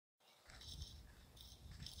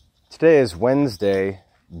Today is Wednesday,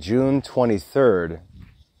 June 23rd,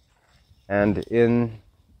 and in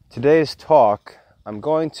today's talk, I'm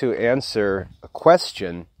going to answer a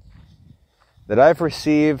question that I've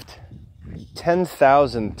received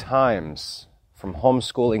 10,000 times from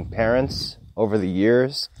homeschooling parents over the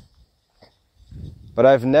years, but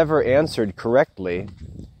I've never answered correctly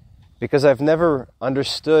because I've never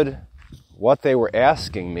understood what they were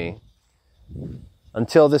asking me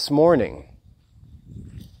until this morning.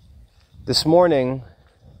 This morning,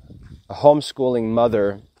 a homeschooling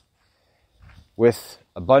mother with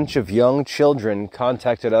a bunch of young children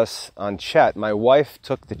contacted us on chat. My wife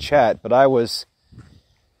took the chat, but I was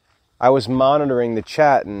monitoring the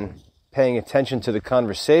chat and paying attention to the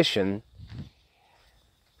conversation.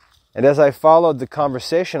 And as I followed the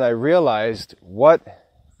conversation, I realized what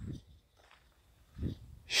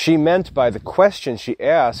she meant by the question she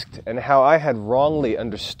asked and how I had wrongly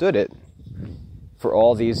understood it for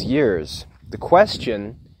all these years. The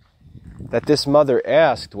question that this mother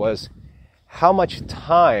asked was, how much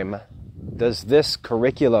time does this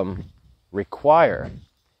curriculum require?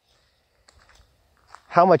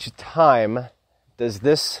 How much time does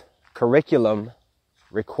this curriculum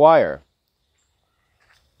require?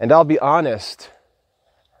 And I'll be honest,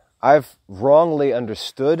 I've wrongly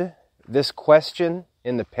understood this question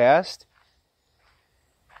in the past.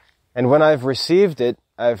 And when I've received it,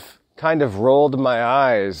 I've kind of rolled my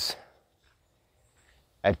eyes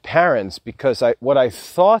at parents because what I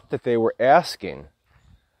thought that they were asking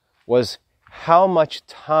was, how much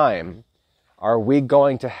time are we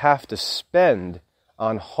going to have to spend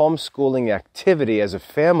on homeschooling activity as a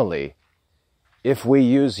family if we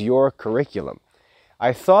use your curriculum?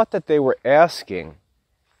 I thought that they were asking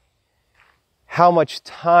how much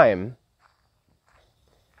time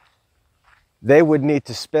they would need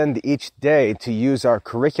to spend each day to use our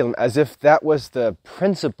curriculum, as if that was the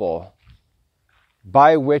principle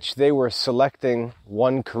by which they were selecting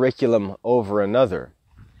one curriculum over another.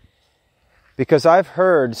 Because I've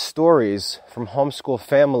heard stories from homeschool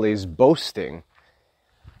families boasting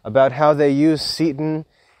about how they use Seton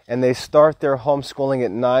and they start their homeschooling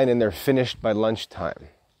at 9 and they're finished by lunchtime.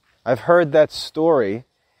 I've heard that story,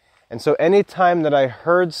 and so anytime that I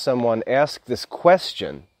heard someone ask this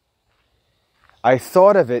question, I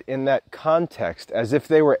thought of it in that context, as if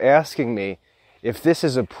they were asking me if this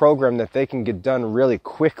is a program that they can get done really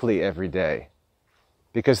quickly every day,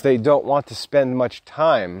 because they don't want to spend much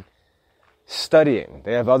time studying.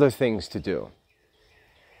 They have other things to do.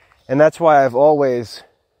 And that's why I've always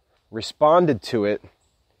responded to it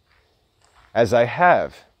as I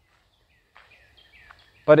have.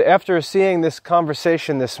 But after seeing this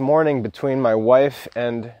conversation this morning between my wife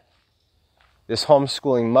and this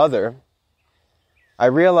homeschooling mother, I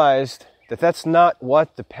realized that that's not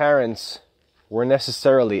what the parents were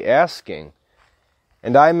necessarily asking,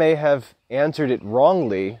 and I may have answered it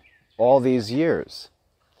wrongly all these years.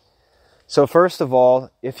 So first of all,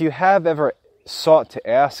 if you have ever sought to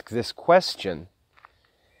ask this question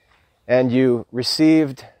and you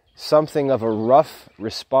received something of a rough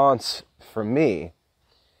response from me,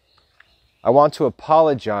 I want to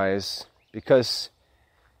apologize because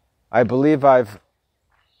I believe I've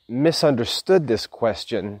misunderstood this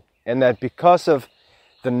question, and that because of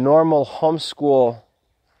the normal homeschool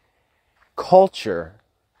culture,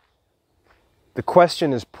 the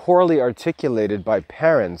question is poorly articulated by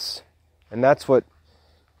parents, and that's what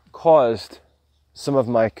caused some of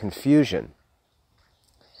my confusion.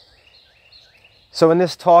 So in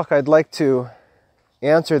this talk, I'd like to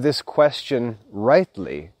answer this question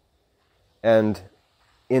rightly and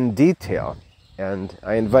in detail, and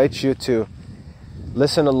I invite you to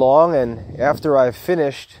listen along, and after I've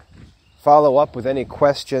finished, follow up with any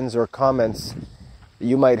questions or comments that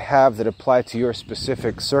you might have that apply to your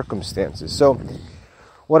specific circumstances. So,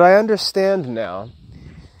 what I understand now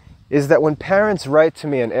is that when parents write to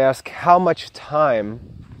me and ask, how much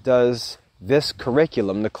time does this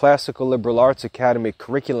curriculum, the Classical Liberal Arts Academy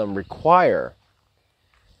curriculum, require,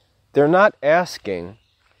 they're not asking,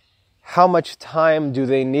 how much time do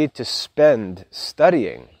they need to spend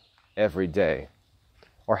studying every day?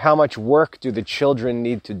 Or how much work do the children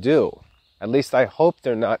need to do? At least I hope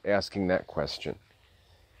they're not asking that question.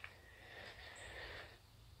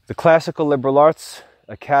 The Classical Liberal Arts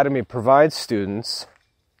Academy provides students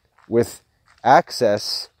with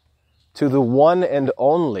access to the one and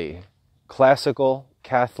only classical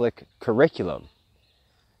Catholic curriculum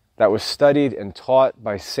that was studied and taught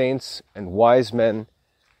by saints and wise men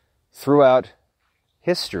throughout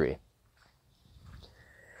history.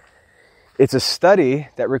 It's a study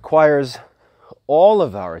that requires all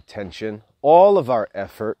of our attention, all of our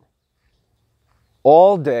effort,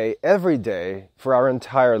 all day, every day, for our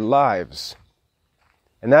entire lives.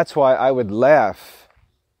 And that's why I would laugh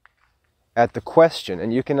at the question,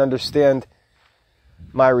 and you can understand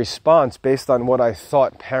my response based on what I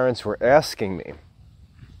thought parents were asking me.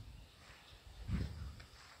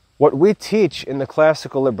 What we teach in the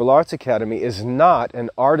Classical Liberal Arts Academy is not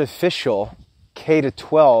an artificial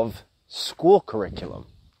K-12 school curriculum.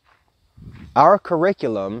 Our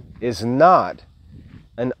curriculum is not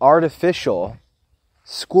an artificial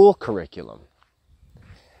school curriculum.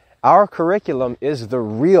 Our curriculum is the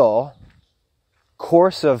real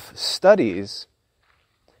course of studies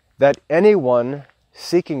that anyone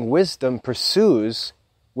seeking wisdom pursues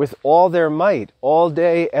with all their might, all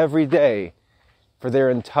day, every day, for their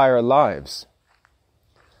entire lives.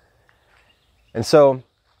 And so,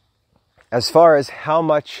 as far as how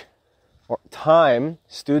much time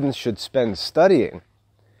students should spend studying,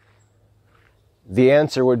 the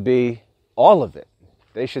answer would be all of it.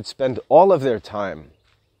 They should spend all of their time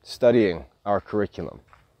studying our curriculum.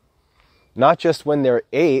 Not just when they're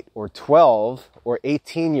 8 or 12 or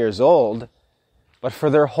 18 years old, but for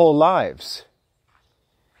their whole lives.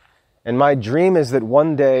 And my dream is that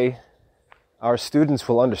one day our students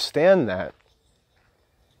will understand that,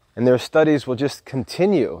 and their studies will just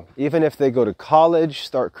continue. Even if they go to college,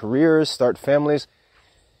 start careers, start families,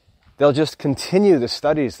 they'll just continue the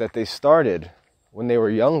studies that they started when they were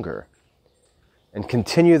younger and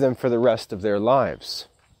continue them for the rest of their lives.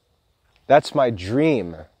 That's my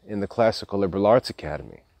dream in the Classical Liberal Arts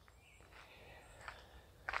Academy.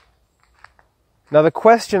 Now, the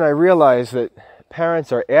question I realize that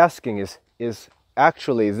parents are asking is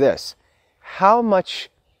actually this: how much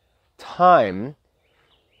time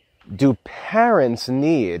do parents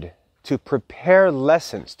need to prepare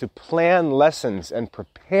lessons, to plan lessons and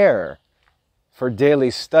prepare for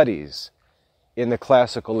daily studies in the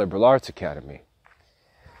Classical Liberal Arts Academy?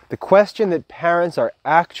 The question that parents are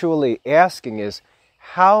actually asking is,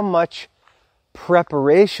 how much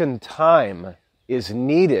preparation time is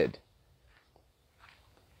needed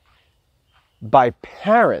by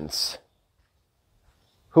parents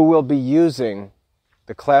who will be using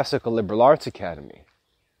the Classical Liberal Arts Academy?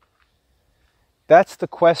 That's the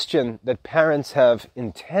question that parents have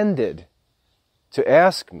intended to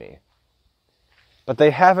ask me, but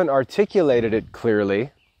they haven't articulated it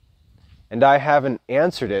clearly, and I haven't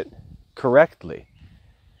answered it correctly.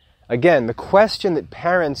 Again, the question that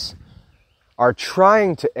parents are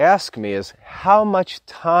trying to ask me is, how much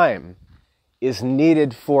time is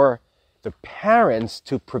needed for the parents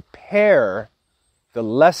to prepare the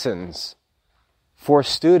lessons for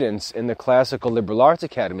students in the Classical Liberal Arts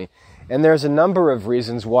Academy? And there's a number of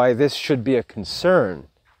reasons why this should be a concern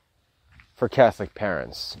for Catholic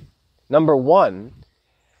parents. Number one,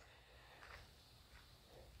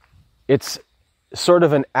 it's sort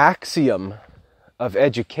of an axiom of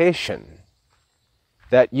education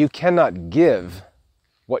that you cannot give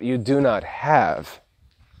what you do not have.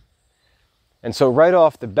 And so right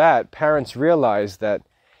off the bat, parents realize that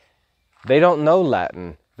they don't know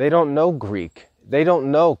Latin, they don't know Greek, they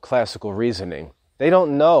don't know classical reasoning, they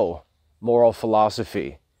don't know moral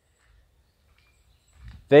philosophy.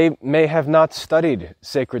 They may have not studied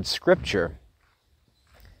sacred scripture.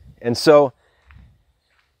 And so,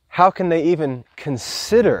 how can they even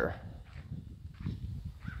consider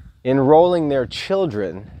enrolling their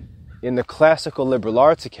children in the Classical Liberal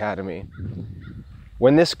Arts Academy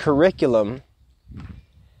when this curriculum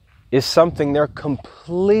is something they're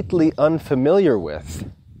completely unfamiliar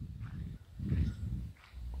with?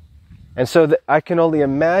 And so I can only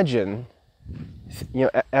imagine,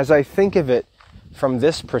 as I think of it from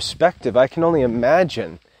this perspective, I can only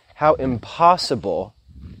imagine how impossible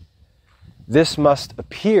this must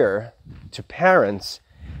appear to parents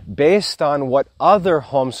based on what other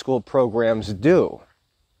homeschool programs do.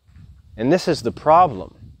 And this is the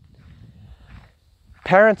problem.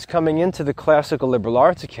 Parents coming into the Classical Liberal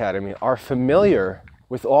Arts Academy are familiar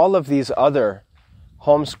with all of these other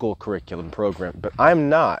homeschool curriculum programs, but I'm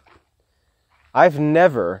not. I've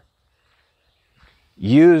never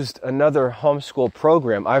used another homeschool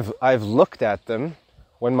program. I've looked at them.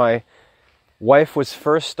 When my wife was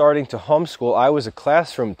first starting to homeschool, I was a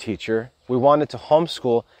classroom teacher. We wanted to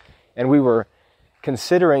homeschool, and we were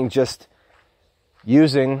considering just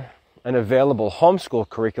using an available homeschool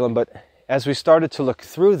curriculum. But as we started to look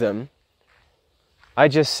through them, I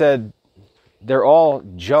just said, they're all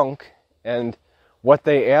junk, and what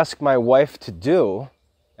they ask my wife to do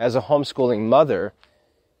as a homeschooling mother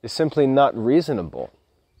is simply not reasonable.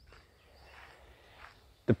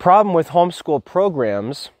 The problem with homeschool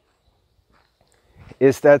programs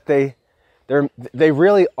is that they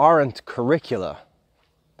really aren't curricula.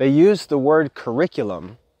 They use the word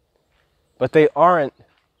curriculum, but they aren't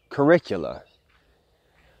curricula.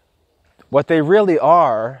 What they really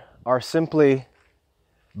are simply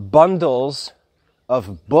bundles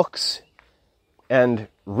of books and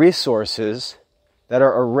resources that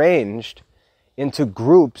are arranged into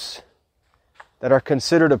groups that are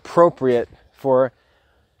considered appropriate for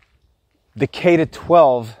the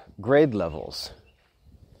K-12 grade levels.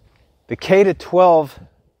 The K-12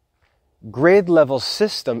 grade level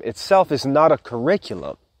system itself is not a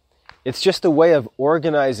curriculum. It's just a way of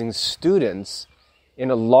organizing students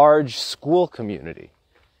in a large school community.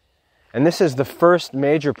 And this is the first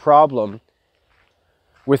major problem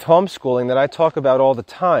with homeschooling that I talk about all the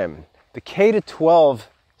time. The K-12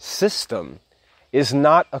 system is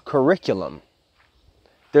not a curriculum.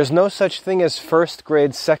 There's no such thing as first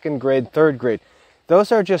grade, second grade, third grade.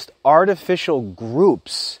 Those are just artificial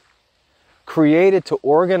groups created to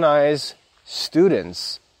organize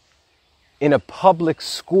students in a public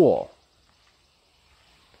school.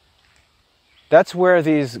 That's where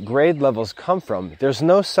these grade levels come from. There's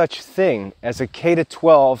no such thing as a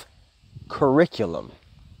K-12 curriculum.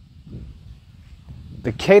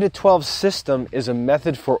 The K-12 system is a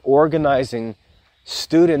method for organizing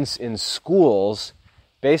students in schools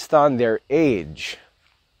based on their age.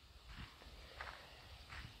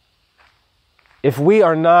 If we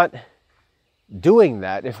are not doing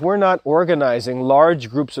that, if we're not organizing large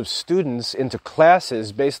groups of students into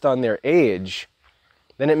classes based on their age,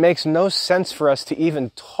 then it makes no sense for us to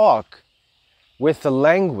even talk with the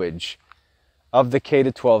language of the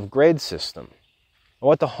K-12 grade system. And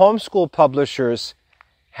what the homeschool publishers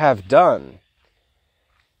have done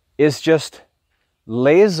is just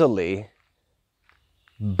lazily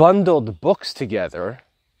bundled books together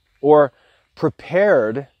or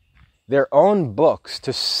prepared their own books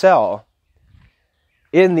to sell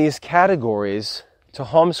in these categories to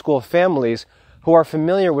homeschool families who are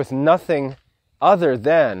familiar with nothing other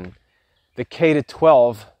than the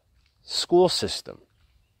K-12 school system.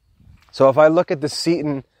 So if I look at the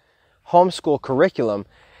Seton homeschool curriculum,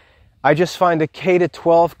 I just find a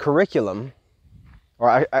K-12 curriculum,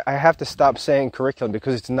 or I have to stop saying curriculum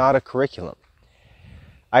because it's not a curriculum.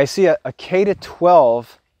 I see a K-12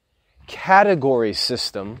 category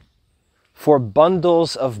system for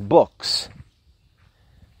bundles of books.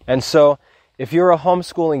 And so if you're a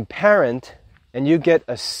homeschooling parent and you get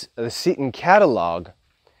a Seton catalog,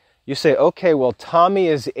 you say, okay, well, Tommy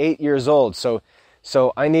is 8 years old, so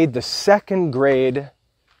I need the second grade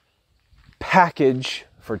package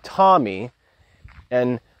for Tommy,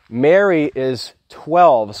 and Mary is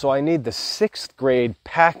 12, so I need the sixth grade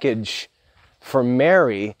package for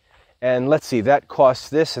Mary, and let's see, that costs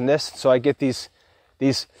this and this, so I get these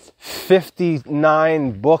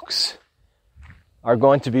 59 books are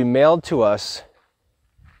going to be mailed to us,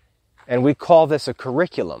 and we call this a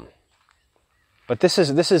curriculum. But this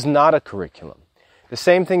is not a curriculum. The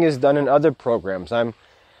same thing is done in other programs. I'm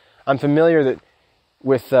familiar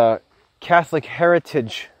with Catholic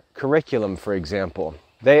Heritage curriculum, for example.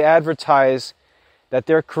 They advertise that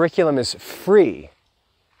their curriculum is free.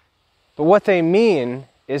 But what they mean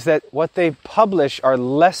is that what they publish are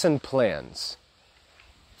lesson plans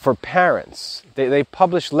for parents. They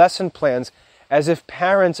publish lesson plans as if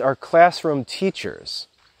parents are classroom teachers.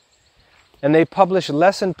 And they publish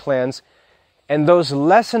lesson plans, and those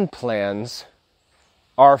lesson plans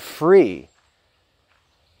are free.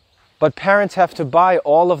 But parents have to buy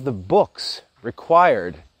all of the books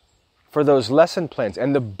required for those lesson plans.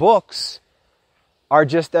 And the books are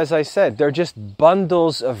just, as I said, they're just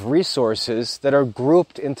bundles of resources that are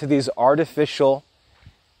grouped into these artificial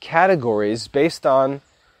categories based on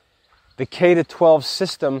the K-12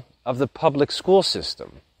 system of the public school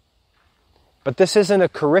system. But this isn't a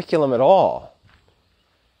curriculum at all.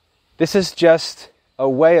 This is just a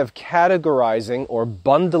way of categorizing or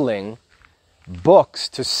bundling books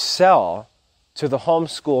to sell to the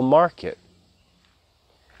homeschool market.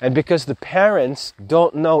 And because the parents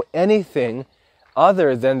don't know anything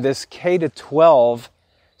other than this K-12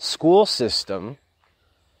 school system,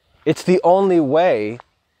 it's the only way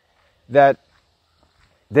that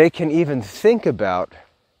they can even think about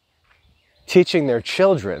teaching their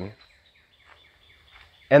children.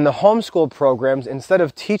 And the homeschool programs, instead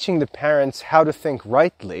of teaching the parents how to think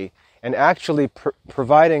rightly and actually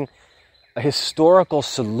providing a historical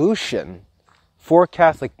solution for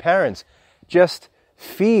Catholic parents, just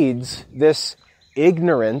feeds this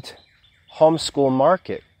ignorant homeschool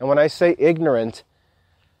market. And when I say ignorant,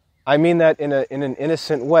 I mean that in an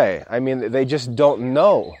innocent way. I mean they just don't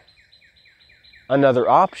know another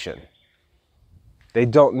option. They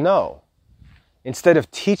don't know. instead of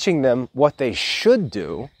teaching them what they should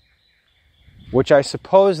do, which I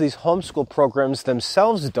suppose these homeschool programs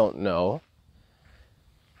themselves don't know,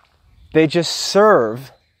 they just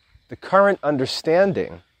serve the current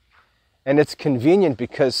understanding. And it's convenient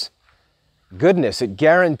because, goodness, it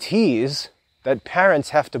guarantees that parents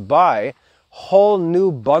have to buy whole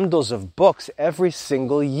new bundles of books every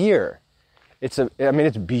single year. It's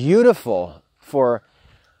beautiful for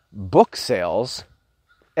book sales.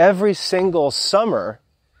 Every single summer,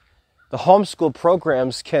 the homeschool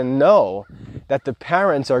programs can know that the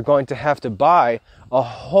parents are going to have to buy a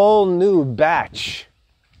whole new batch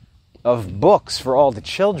of books for all the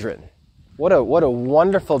children. What a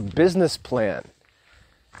wonderful business plan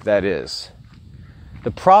that is. The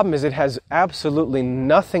problem is it has absolutely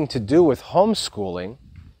nothing to do with homeschooling,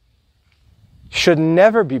 should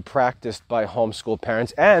never be practiced by homeschool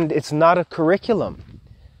parents, and it's not a curriculum.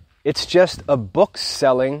 It's just a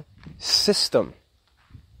book-selling system.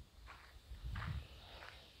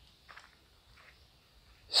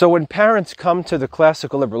 So when parents come to the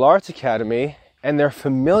Classical Liberal Arts Academy and they're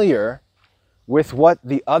familiar with what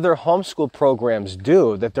the other homeschool programs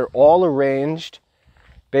do, that they're all arranged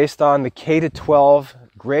based on the K-12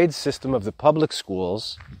 grade system of the public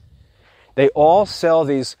schools, they all sell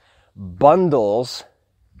these bundles,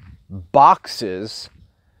 boxes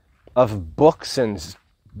of books and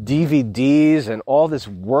DVDs and all this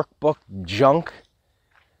workbook junk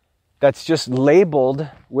that's just labeled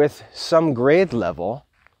with some grade level.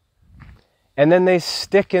 And then they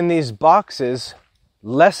stick in these boxes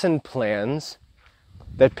lesson plans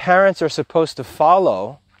that parents are supposed to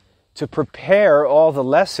follow to prepare all the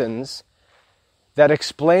lessons that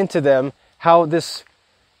explain to them how this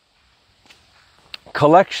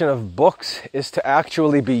collection of books is to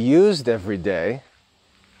actually be used every day.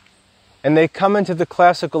 And they come into the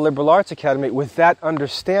Classical Liberal Arts Academy with that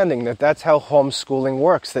understanding that that's how homeschooling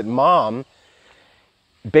works, that mom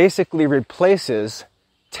basically replaces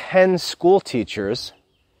 10 school teachers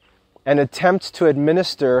and attempts to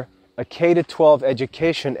administer a K-12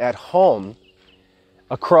 education at home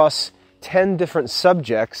across 10 different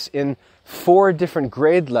subjects in 4 different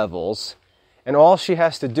grade levels, and all she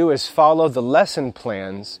has to do is follow the lesson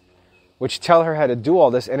plans which tell her how to do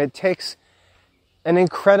all this, and it takes an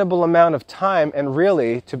incredible amount of time, and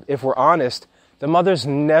really, if we're honest, the mothers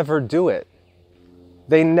never do it.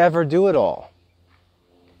 They never do it all.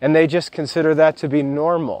 And they just consider that to be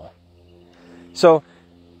normal. So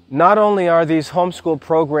not only are these homeschool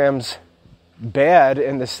programs bad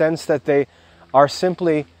in the sense that they are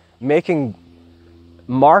simply making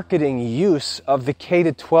marketing use of the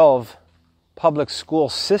K-12 public school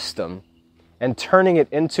system and turning it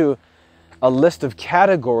into a list of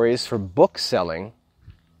categories for book selling,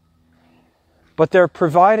 but they're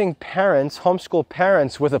providing parents, homeschool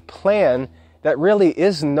parents, with a plan that really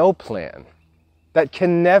is no plan, that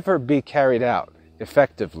can never be carried out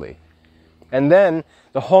effectively. And then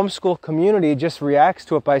the homeschool community just reacts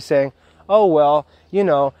to it by saying, oh, well,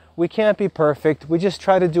 we can't be perfect, we just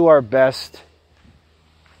try to do our best,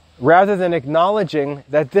 rather than acknowledging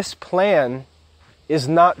that this plan is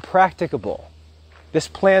not practicable. This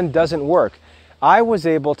plan doesn't work. I was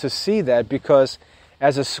able to see that because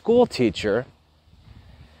as a school teacher,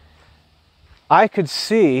 I could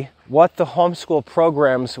see what the homeschool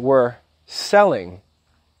programs were selling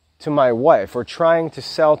to my wife, or trying to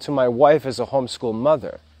sell to my wife as a homeschool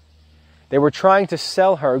mother. They were trying to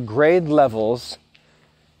sell her grade levels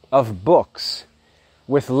of books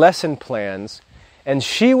with lesson plans, and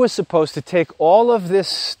she was supposed to take all of this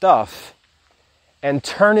stuff and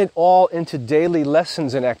turn it all into daily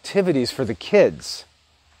lessons and activities for the kids.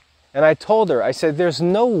 And I told her, I said, there's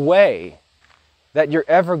no way that you're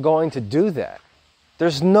ever going to do that.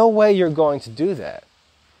 There's no way you're going to do that.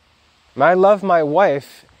 And I love my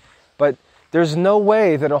wife, but there's no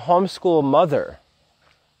way that a homeschool mother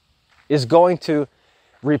is going to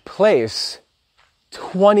replace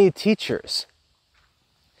 20 teachers.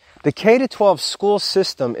 The K-12 school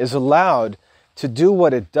system is allowed to do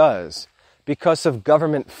what it does because of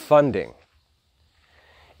government funding.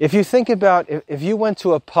 If you think about, if you went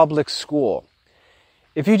to a public school,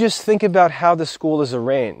 if you just think about how the school is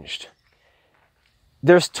arranged,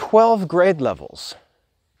 there's 12 grade levels.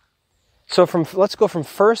 So let's go from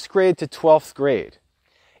first grade to 12th grade.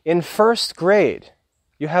 In first grade,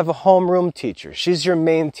 you have a homeroom teacher. She's your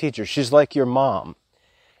main teacher. She's like your mom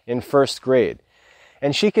in first grade.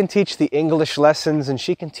 And she can teach the English lessons, and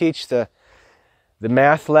she can teach the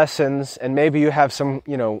math lessons, and maybe you have some,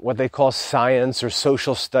 what they call science or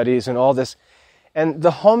social studies and all this. And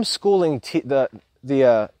the homeschooling,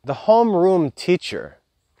 the homeroom teacher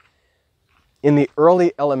in the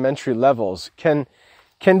early elementary levels can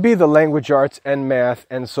be the language arts and math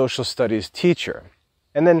and social studies teacher.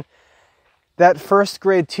 And then that first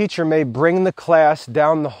grade teacher may bring the class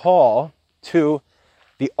down the hall to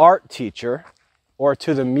the art teacher or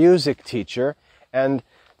to the music teacher, and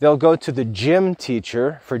they'll go to the gym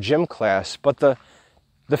teacher for gym class. But the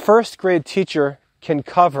first grade teacher can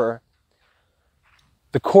cover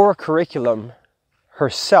the core curriculum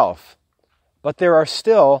herself, but there are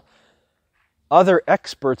still other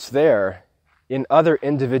experts there in other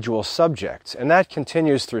individual subjects. And that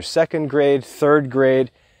continues through second grade, third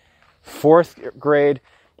grade, fourth grade,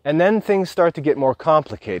 and then things start to get more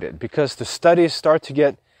complicated because the studies start to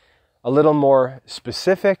get a little more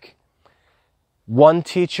specific. One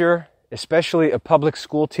teacher, especially a public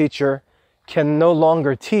school teacher, can no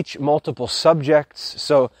longer teach multiple subjects,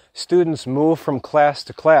 so students move from class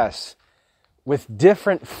to class with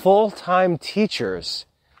different full-time teachers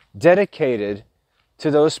dedicated to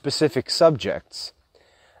those specific subjects.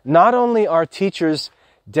 Not only are teachers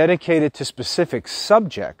dedicated to specific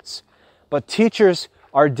subjects, but teachers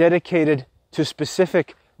are dedicated to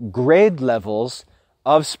specific grade levels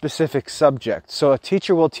of specific subjects. So a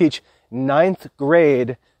teacher will teach 9th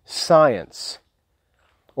grade science,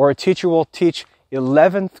 or a teacher will teach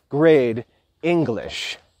 11th grade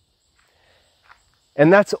English.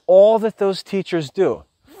 And that's all that those teachers do.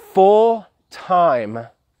 Full-time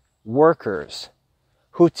workers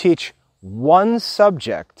who teach one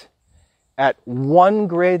subject at one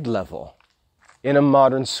grade level in a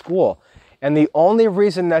modern school. And the only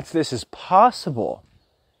reason that this is possible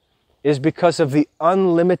is because of the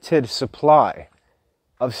unlimited supply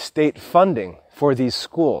of state funding for these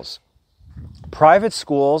schools. Private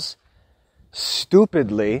schools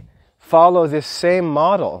stupidly follow this same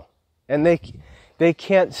model, and they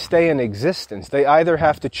can't stay in existence. They either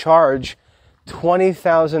have to charge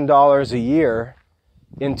 $20,000 a year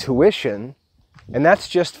in tuition, and that's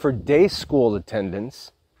just for day school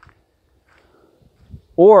attendance,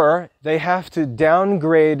 or they have to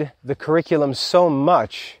downgrade the curriculum so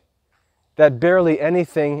much that barely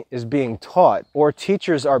anything is being taught, or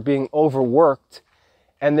teachers are being overworked,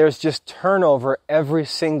 and there's just turnover every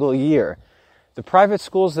single year. The private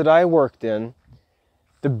schools that I worked in,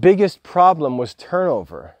 the biggest problem was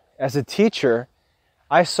turnover. As a teacher,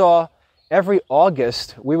 I saw every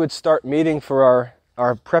August we would start meeting for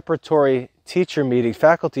our preparatory teacher meeting,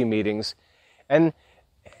 faculty meetings, and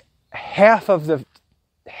half of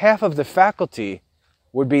the faculty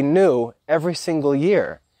would be new every single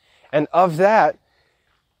year. And of that,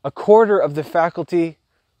 a quarter of the faculty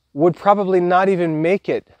would probably not even make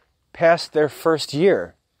it past their first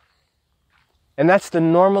year. And that's the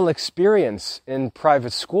normal experience in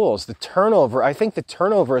private schools. The turnover, I think the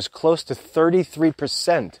turnover is close to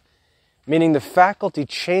 33%, meaning the faculty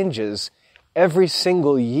changes every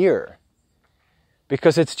single year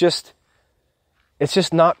because it's just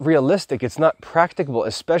not realistic. It's not practicable,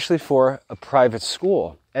 especially for a private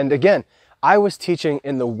school. And again, I was teaching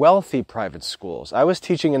in the wealthy private schools. I was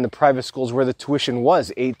teaching in the private schools where the tuition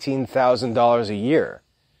was $18,000 a year.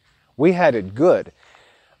 We had it good.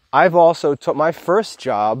 I've also taught, my first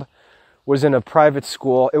job was in a private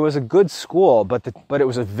school. It was a good school, but it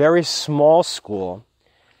was a very small school,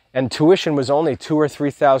 and tuition was only $2,000 or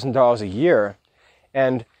 $3,000 a year.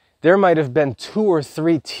 And there might have been 2 or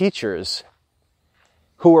 3 teachers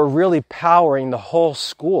who were really powering the whole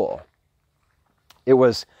school. It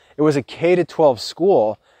was a K-12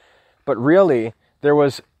 school, but really there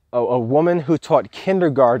was a woman who taught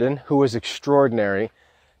kindergarten who was extraordinary.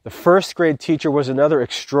 The first grade teacher was another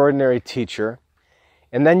extraordinary teacher.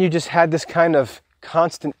 And then you just had this kind of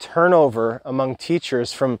constant turnover among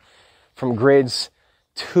teachers from grades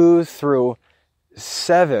 2 through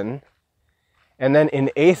 7. And then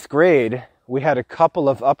in 8th grade, we had a couple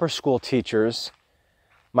of upper school teachers,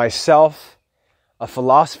 myself, a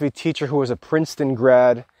philosophy teacher who was a Princeton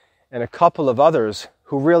grad, and a couple of others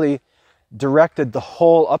who really directed the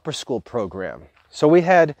whole upper school program. So we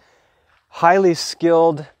had highly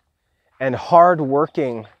skilled and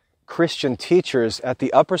hard-working Christian teachers at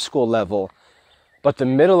the upper school level, but the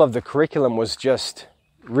middle of the curriculum was just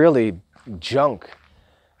really junk.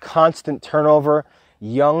 Constant turnover,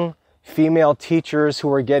 young female teachers who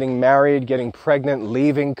were getting married, getting pregnant,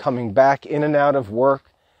 leaving, coming back in and out of work.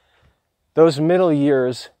 Those middle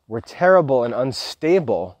years were terrible and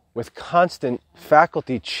unstable with constant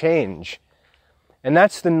faculty change. And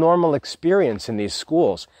that's the normal experience in these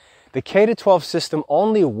schools. The K-12 system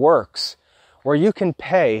only works where you can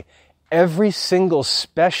pay every single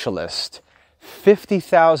specialist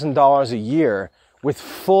 $50,000 a year with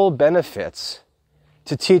full benefits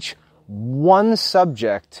to teach one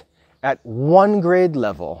subject at one grade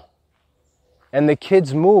level, and the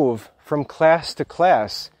kids move from class to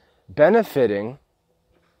class, benefiting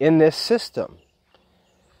in this system.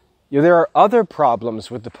 There are other problems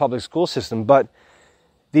with the public school system, but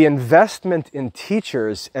the investment in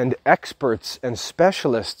teachers and experts and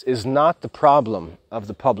specialists is not the problem of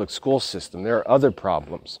the public school system. There are other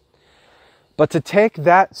problems. But to take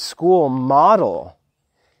that school model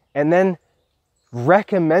and then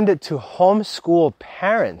recommend it to homeschool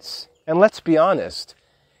parents, and let's be honest,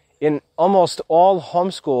 in almost all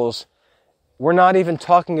homeschools, we're not even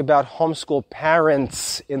talking about homeschool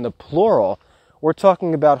parents in the plural. We're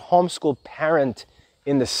talking about homeschool parent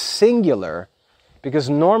in the singular,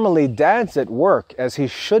 because normally dad's at work, as he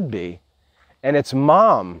should be, and it's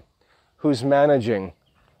mom who's managing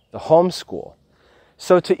the homeschool.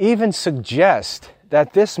 So to even suggest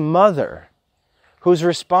that this mother, who's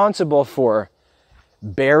responsible for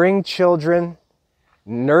bearing children,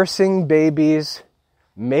 nursing babies,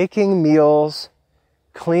 making meals,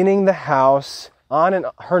 cleaning the house, on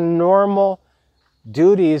her normal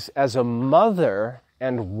duties as a mother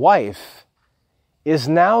and wife, is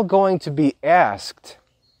now going to be asked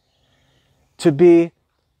to be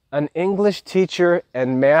an English teacher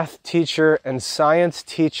and math teacher and science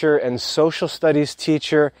teacher and social studies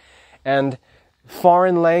teacher and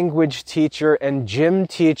foreign language teacher and gym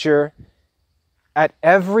teacher at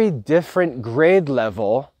every different grade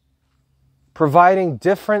level, providing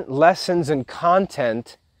different lessons and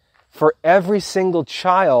content for every single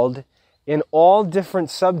child in all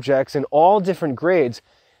different subjects, in all different grades.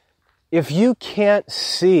 If you can't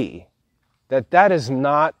see that that is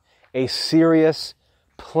not a serious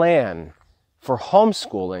plan for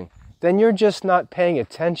homeschooling, then you're just not paying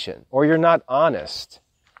attention, or you're not honest.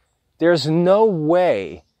 There's no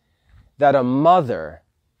way that a mother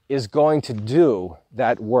is going to do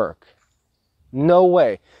that work. No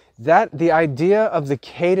way. The idea of the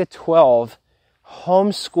K-12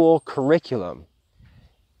 homeschool curriculum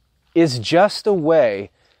is just a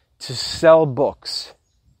way to sell books.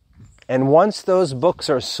 And once those books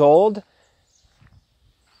are sold,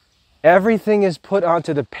 everything is put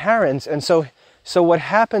onto the parents. And so what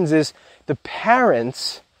happens is the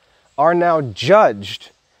parents are now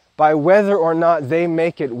judged by whether or not they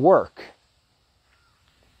make it work.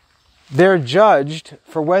 They're judged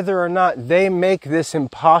for whether or not they make this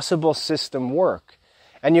impossible system work.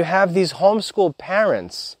 And you have these homeschool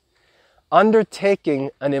parents undertaking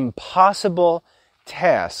an impossible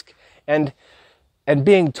task and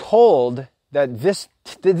being told that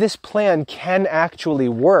this plan can actually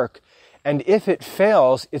work, and if it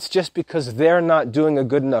fails, it's just because they're not doing a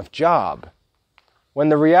good enough job. When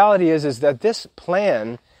the reality is that this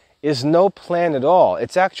plan is no plan at all.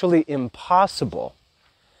 It's actually impossible.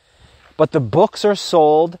 But the books are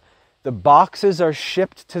sold, the boxes are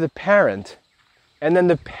shipped to the parent, and then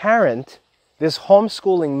the parent, this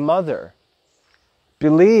homeschooling mother,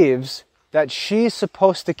 believes that she's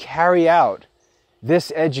supposed to carry out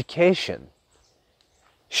this education.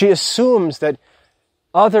 She assumes that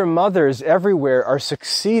other mothers everywhere are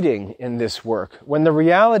succeeding in this work, when the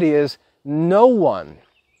reality is no one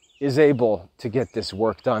is able to get this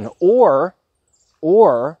work done, or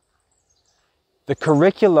the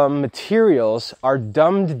curriculum materials are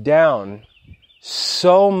dumbed down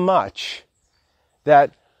so much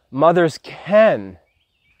that mothers can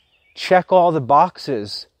check all the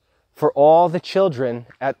boxes for all the children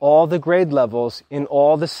at all the grade levels in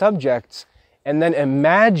all the subjects, and then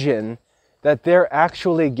imagine that they're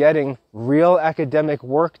actually getting real academic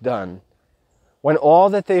work done, when all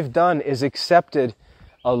that they've done is accepted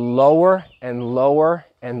a lower and lower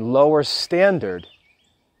and lower standard,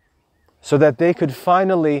 so that they could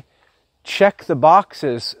finally check the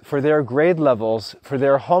boxes for their grade levels for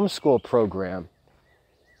their homeschool program.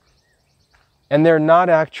 And they're not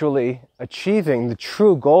actually achieving the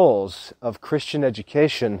true goals of Christian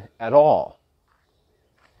education at all.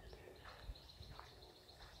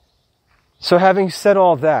 So having said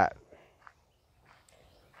all that,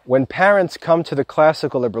 when parents come to the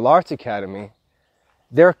Classical Liberal Arts Academy,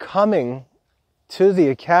 they're coming to the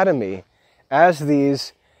academy as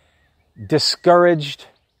these discouraged,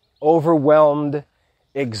 overwhelmed,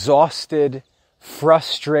 exhausted,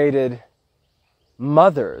 frustrated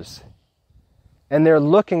mothers. And they're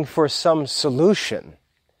looking for some solution.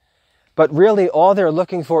 But really all they're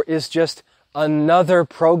looking for is just another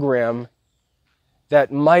program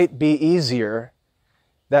that might be easier,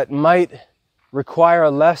 that might require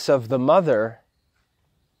less of the mother,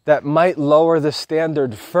 that might lower the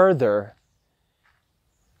standard further,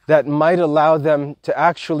 that might allow them to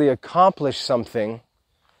actually accomplish something,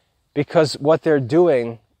 because what they're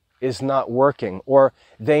doing is not working, or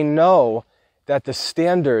they know that the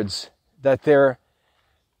standards that they're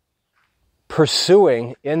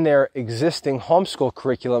pursuing in their existing homeschool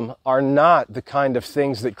curriculum are not the kind of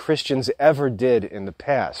things that Christians ever did in the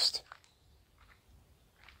past.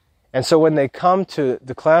 And so when they come to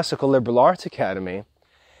the Classical Liberal Arts Academy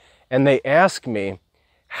and they ask me,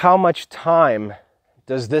 how much time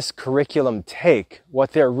does this curriculum take?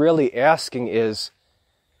 What they're really asking is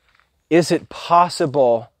it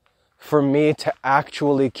possible for me to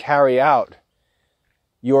actually carry out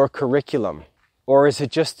your curriculum? Or is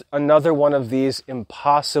it just another one of these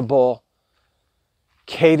impossible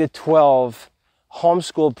K-12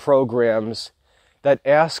 homeschool programs that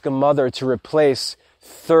ask a mother to replace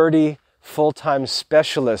 30 full-time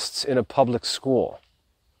specialists in a public school?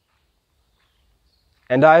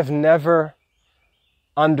 And I've never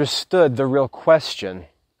understood the real question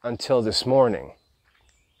until this morning.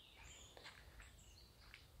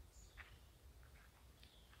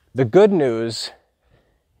 The good news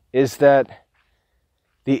is that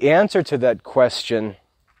the answer to that question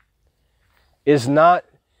is not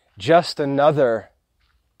just another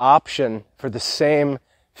option for the same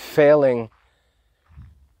failing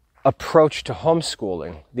approach to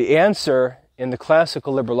homeschooling. The answer in the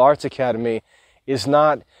Classical Liberal Arts Academy is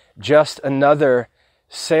not just another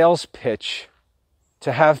sales pitch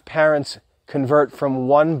to have parents convert from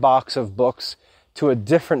one box of books to a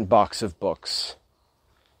different box of books.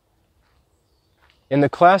 In the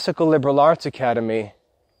Classical Liberal Arts Academy,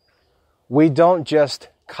 we don't just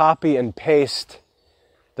copy and paste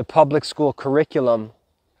the public school curriculum,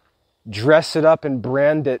 dress it up and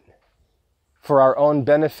brand it for our own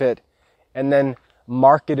benefit, and then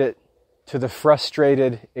market it to the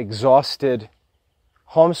frustrated, exhausted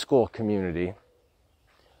homeschool community.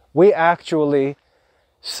 We actually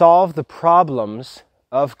solve the problems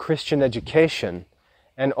of Christian education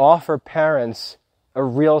and offer parents a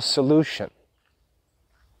real solution.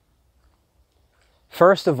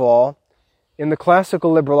 First of all, in the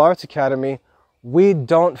Classical Liberal Arts Academy, we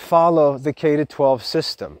don't follow the K-12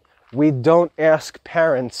 system. We don't ask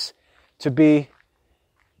parents to be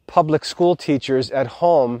public school teachers at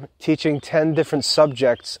home teaching 10 different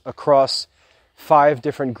subjects across 5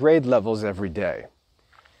 different grade levels every day.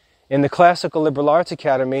 In the Classical Liberal Arts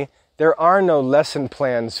Academy, there are no lesson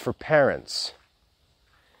plans for parents.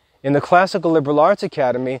 In the Classical Liberal Arts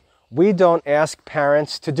Academy, we don't ask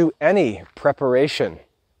parents to do any preparation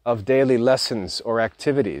of daily lessons or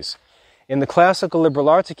activities. In the Classical Liberal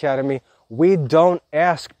Arts Academy, we don't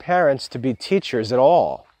ask parents to be teachers at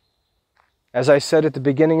all. As I said at the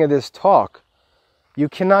beginning of this talk, you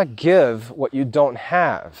cannot give what you don't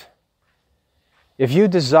have. If you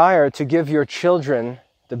desire to give your children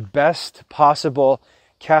the best possible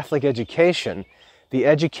Catholic education, the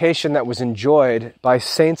education that was enjoyed by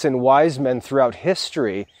saints and wise men throughout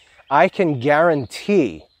history, I can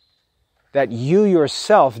guarantee that you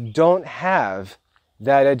yourself don't have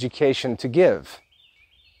that education to give.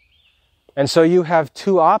 And so you have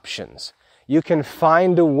 2 options. You can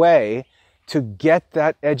find a way to get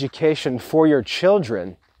that education for your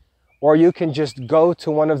children, or you can just go to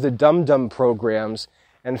one of the dum-dum programs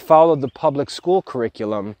and follow the public school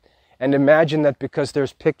curriculum and imagine that because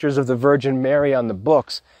there's pictures of the Virgin Mary on the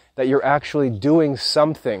books, that you're actually doing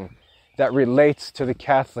something that relates to the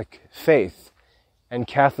Catholic faith and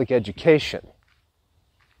Catholic education.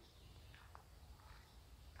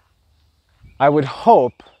 I would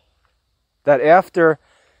hope that after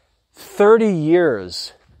 30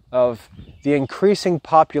 years of the increasing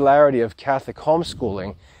popularity of Catholic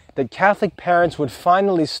homeschooling, that Catholic parents would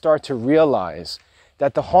finally start to realize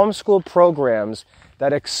that the homeschool programs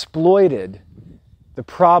that exploited the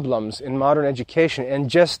problems in modern education and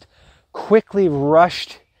just quickly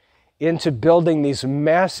rushed into building these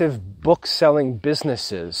massive book-selling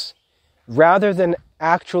businesses, rather than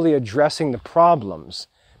actually addressing the problems,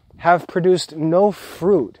 have produced no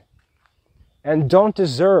fruit and don't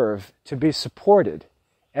deserve to be supported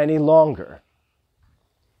any longer.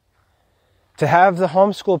 To have the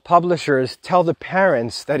homeschool publishers tell the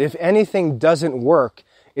parents that if anything doesn't work,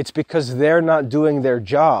 it's because they're not doing their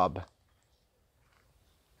job.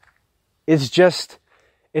 It's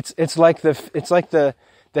like the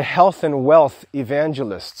health and wealth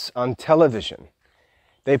evangelists on television.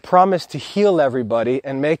 They promise to heal everybody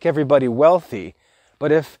and make everybody wealthy,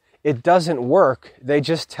 but if it doesn't work, they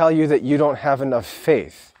just tell you that you don't have enough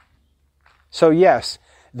faith. So yes,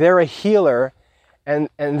 they're a healer, and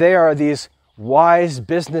they are these wise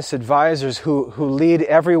business advisors who lead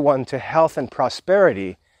everyone to health and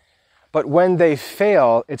prosperity. But when they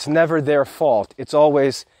fail, it's never their fault. It's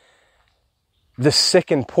always the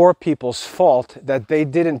sick and poor people's fault that they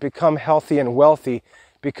didn't become healthy and wealthy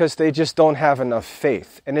because they just don't have enough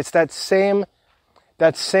faith. And it's that same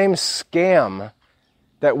scam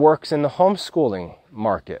that works in the homeschooling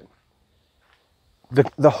market.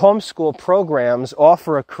 The homeschool programs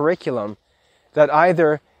offer a curriculum that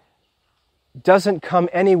either doesn't come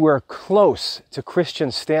anywhere close to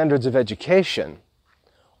Christian standards of education,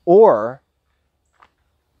 or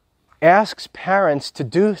asks parents to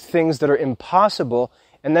do things that are impossible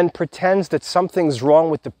and then pretends that something's wrong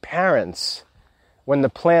with the parents when the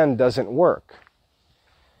plan doesn't work.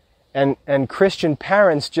 And Christian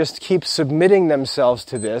parents just keep submitting themselves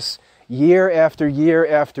to this year after year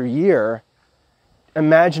after year,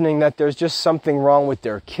 imagining that there's just something wrong with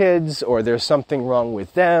their kids, or there's something wrong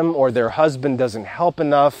with them, or their husband doesn't help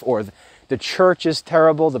enough, or the church is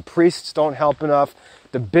terrible, the priests don't help enough,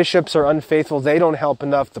 the bishops are unfaithful, they don't help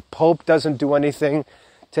enough, the Pope doesn't do anything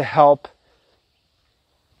to help.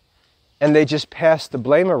 And they just pass the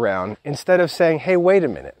blame around instead of saying, hey, wait a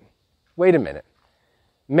minute.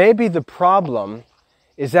 Maybe the problem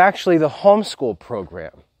is actually the homeschool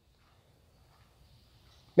program.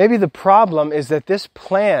 Maybe the problem is that this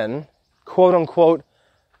plan, quote unquote,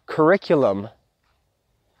 curriculum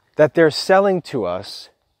that they're selling to us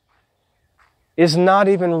is not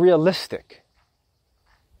even realistic.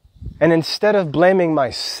 And instead of blaming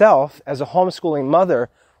myself as a homeschooling mother,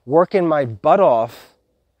 working my butt off,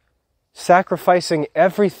 sacrificing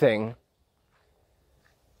everything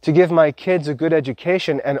to give my kids a good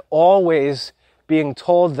education and always being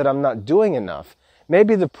told that I'm not doing enough,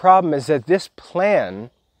 maybe the problem is that this plan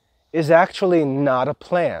is actually not a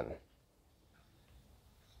plan.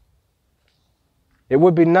 It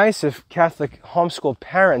would be nice if Catholic homeschool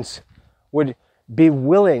parents would be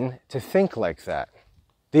willing to think like that.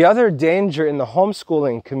 The other danger in the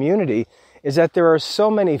homeschooling community is that there are so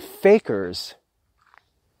many fakers.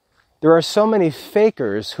 There are so many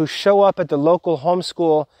fakers who show up at the local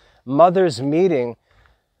homeschool mothers' meeting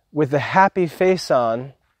with a happy face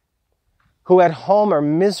on, who at home are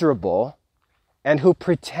miserable, and who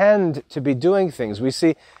pretend to be doing things. We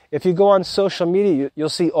see, if you go on social media, you'll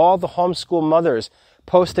see all the homeschool mothers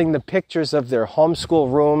posting the pictures of their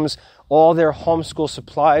homeschool rooms, all their homeschool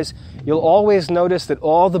supplies. You'll always notice that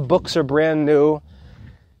all the books are brand new.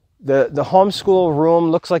 The homeschool room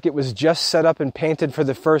looks like it was just set up and painted for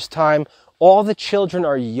the first time. All the children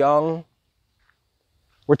are young.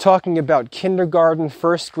 We're talking about kindergarten,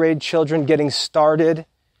 first grade children getting started.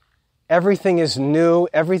 Everything is new,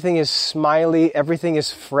 everything is smiley, everything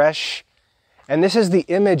is fresh. And this is the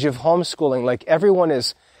image of homeschooling, like everyone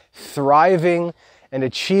is thriving and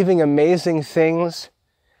achieving amazing things.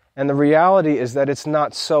 And the reality is that it's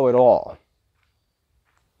not so at all.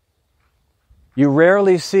 You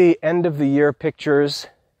rarely see end-of-the-year pictures,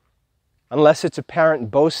 unless it's a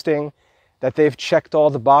parent boasting that they've checked all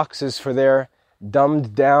the boxes for their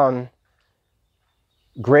dumbed-down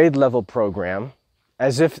grade-level program,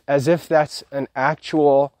 as if that's an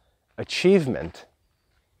actual achievement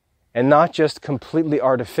and not just completely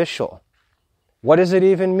artificial. What does it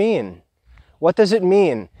even mean? What does it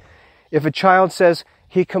mean if a child says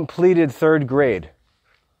he completed third grade?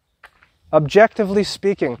 Objectively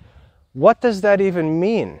speaking, what does that even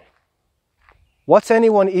mean? What's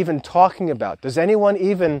anyone even talking about? Does anyone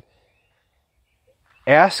even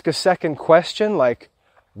ask a second question like,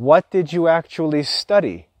 what did you actually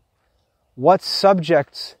study? What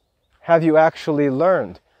subjects have you actually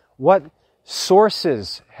learned? What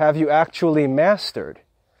sources have you actually mastered?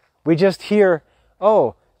 We just hear,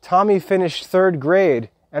 oh, Tommy finished third grade,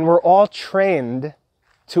 and we're all trained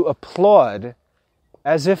to applaud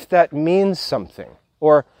as if that means something.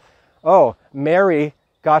 Or, oh, Mary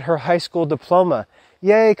got her high school diploma.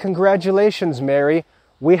 Yay, congratulations, Mary.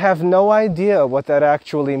 We have no idea what that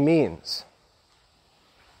actually means.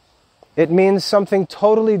 It means something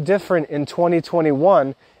totally different in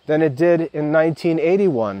 2021 than it did in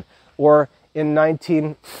 1981 or in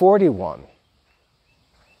 1941.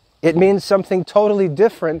 It means something totally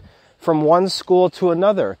different from one school to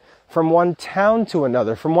another, from one town to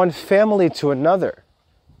another, from one family to another.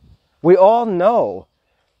 We all know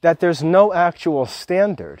that there's no actual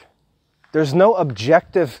standard. There's no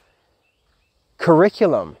objective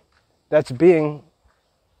curriculum that's being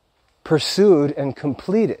pursued and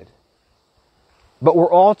completed. But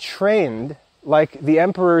we're all trained, like the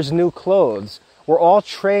emperor's new clothes, we're all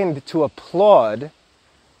trained to applaud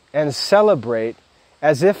and celebrate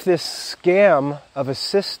as if this scam of a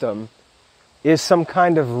system is some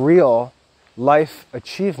kind of real life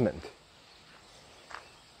achievement.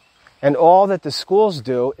 And all that the schools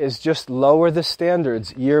do is just lower the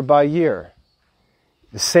standards year by year.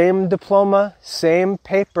 The same diploma, same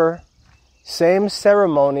paper, same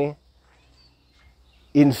ceremony,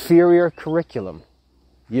 inferior curriculum,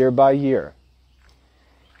 year by year.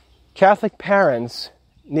 Catholic parents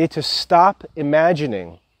need to stop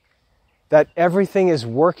imagining that everything is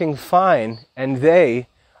working fine and they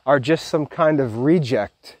are just some kind of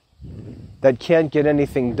reject that can't get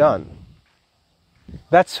anything done.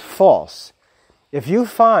 That's false. If you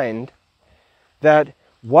find that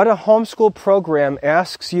what a homeschool program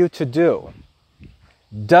asks you to do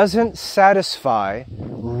doesn't satisfy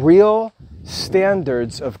real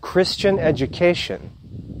standards of Christian education,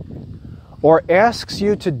 or asks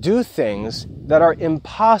you to do things that are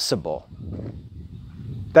impossible,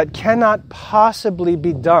 that cannot possibly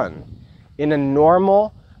be done in a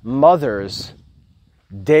normal mother's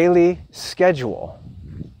daily schedule,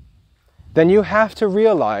 then you have to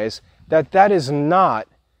realize that that is not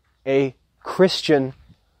a Christian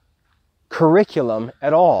curriculum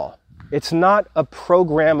at all. It's not a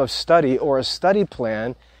program of study or a study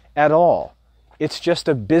plan at all. It's just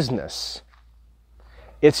a business.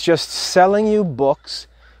 It's just selling you books,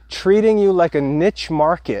 treating you like a niche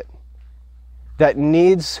market that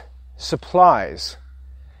needs supplies.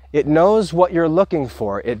 It knows what you're looking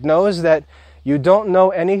for. It knows that you don't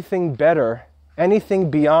know anything better,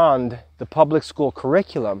 anything beyond the public school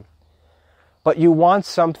curriculum, but you want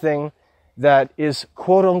something that is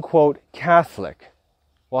quote-unquote Catholic.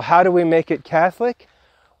 Well, how do we make it Catholic?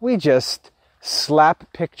 We just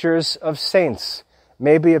slap pictures of saints,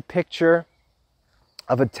 maybe a picture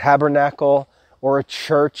of a tabernacle or a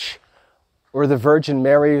church, or the Virgin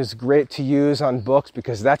Mary is great to use on books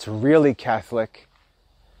because that's really Catholic,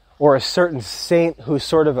 or a certain saint who's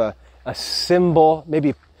sort of a symbol,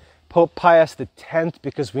 maybe Pope Pius X,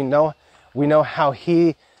 because we know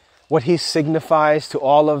what he signifies to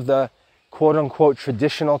all of the quote-unquote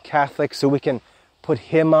traditional Catholics, so we can put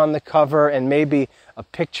him on the cover, and maybe a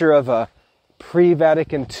picture of a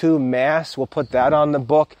pre-Vatican II Mass, we'll put that on the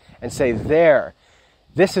book and say, there,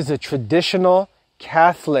 this is a traditional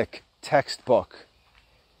Catholic textbook,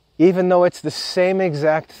 even though it's the same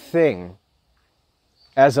exact thing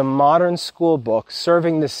as a modern school book,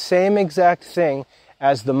 serving the same exact thing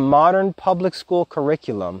as the modern public school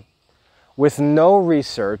curriculum, with no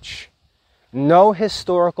research, no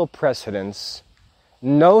historical precedence,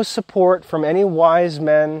 no support from any wise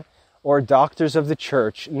men or doctors of the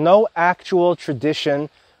church, no actual tradition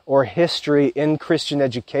or history in Christian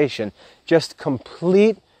education, just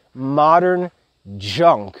complete modern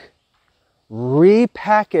junk,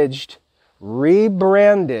 repackaged,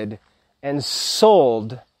 rebranded, and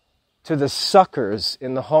sold to the suckers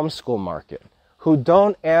in the homeschool market who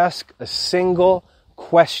don't ask a single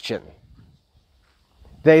question.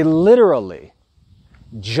 They literally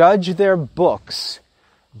judge their books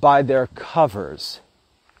by their covers.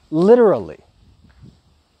 Literally.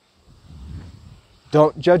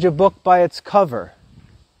 Don't judge a book by its cover.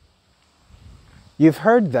 You've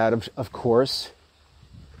heard that, of course.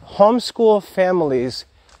 Homeschool families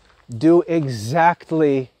do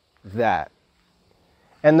exactly that.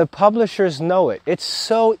 And the publishers know it. It's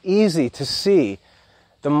so easy to see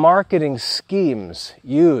the marketing schemes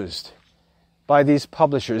used by these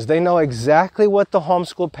publishers. They know exactly what the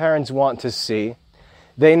homeschool parents want to see.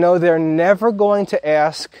 They know they're never going to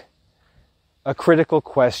ask a critical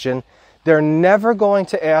question. They're never going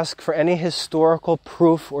to ask for any historical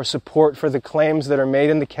proof or support for the claims that are made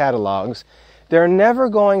in the catalogs. They're never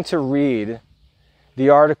going to read the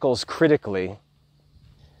articles critically.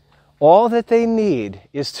 All that they need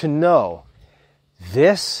is to know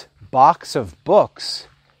this box of books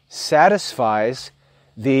satisfies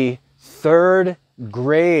the third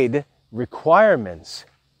grade requirements.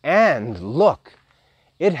 And look,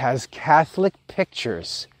 it has Catholic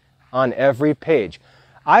pictures on every page.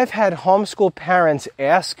 I've had homeschool parents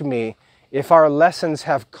ask me if our lessons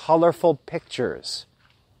have colorful pictures,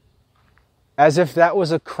 as if that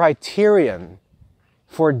was a criterion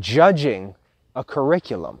for judging a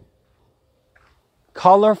curriculum.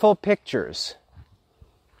 Colorful pictures.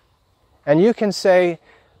 And you can say,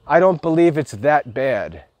 I don't believe it's that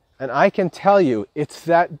bad. And I can tell you, it's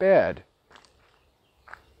that bad.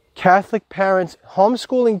 Catholic parents,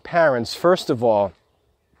 homeschooling parents, first of all,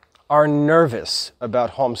 are nervous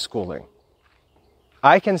about homeschooling.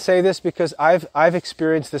 I can say this because I've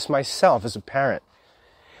experienced this myself as a parent.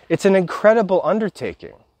 It's an incredible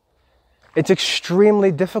undertaking. It's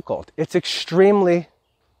extremely difficult. It's extremely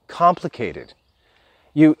complicated.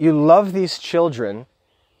 You love these children.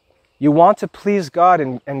 You want to please God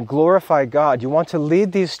and glorify God. You want to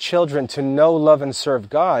lead these children to know, love, and serve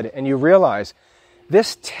God. And you realize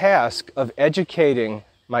this task of educating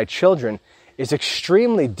my children is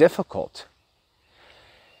extremely difficult.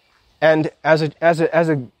 And as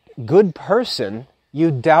a good person,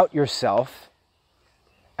 you doubt yourself.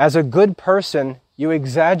 As a good person, you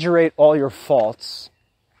exaggerate all your faults,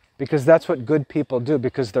 because that's what good people do,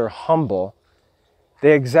 because they're humble.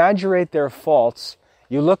 They exaggerate their faults.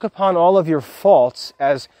 You look upon all of your faults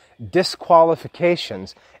as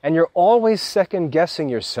disqualifications, and you're always second-guessing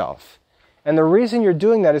yourself. And the reason you're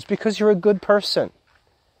doing that is because you're a good person.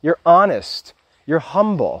 You're honest. You're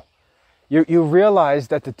humble. You realize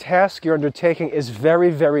that the task you're undertaking is very,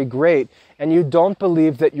 very great, and you don't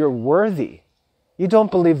believe that you're worthy. You don't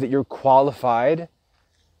believe that you're qualified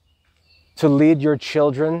to lead your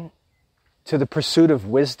children to the pursuit of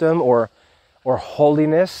wisdom or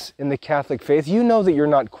holiness in the Catholic faith. You know that you're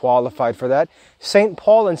not qualified for that. St.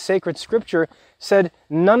 Paul in sacred scripture said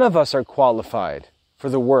none of us are qualified for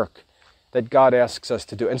the work that God asks us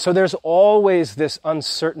to do. And so there's always this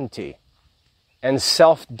uncertainty and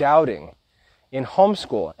self-doubting in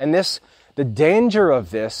homeschool. And the danger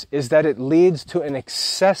of this is that it leads to an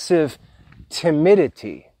excessive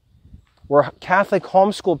timidity, where Catholic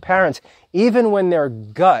homeschool parents, even when their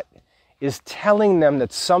gut is telling them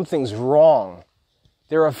that something's wrong,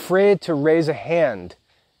 they're afraid to raise a hand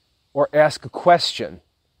or ask a question.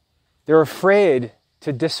 They're afraid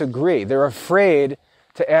to disagree. They're afraid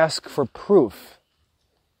to ask for proof.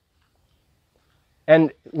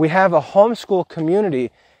 And we have a homeschool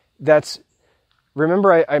community that's,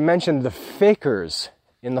 remember I mentioned the fakers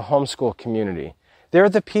in the homeschool community. They're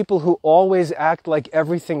the people who always act like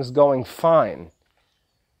everything's going fine.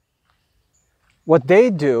 What they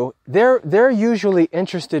do, they're usually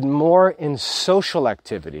interested more in social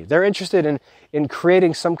activity. They're interested in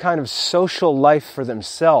creating some kind of social life for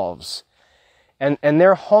themselves. And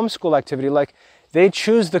their homeschool activity, like, they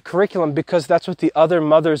choose the curriculum because that's what the other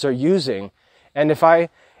mothers are using. And if I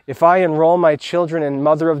enroll my children in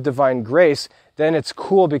Mother of Divine Grace, then it's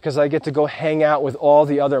cool because I get to go hang out with all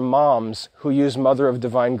the other moms who use Mother of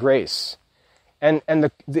Divine Grace. And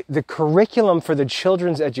the curriculum for the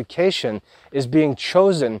children's education is being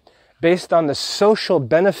chosen based on the social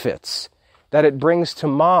benefits that it brings to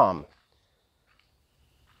mom,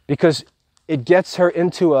 because it gets her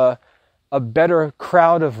into a better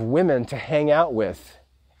crowd of women to hang out with.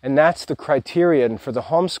 And that's the criterion for the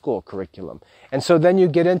homeschool curriculum. And so then you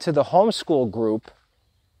get into the homeschool group,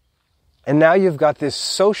 and now you've got this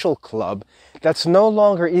social club that's no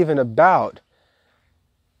longer even about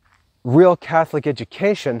real Catholic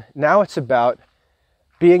education. Now it's about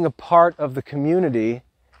being a part of the community,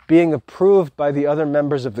 being approved by the other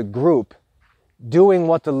members of the group, doing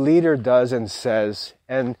what the leader does and says.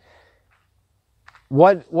 And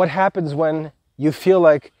what happens when you feel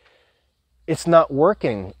like it's not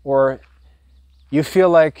working, or you feel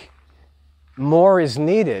like more is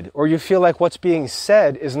needed, or you feel like what's being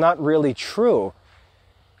said is not really true?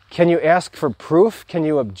 Can you ask for proof? Can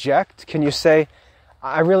you object? Can you say,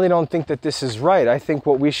 I really don't think that this is right. I think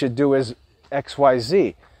what we should do is X, Y,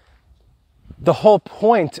 Z. The whole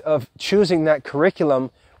point of choosing that curriculum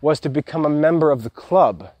was to become a member of the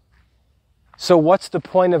club. So what's the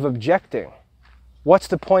point of objecting? What's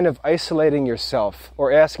the point of isolating yourself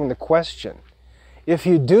or asking the question? If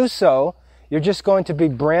you do so, you're just going to be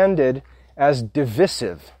branded as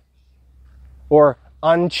divisive or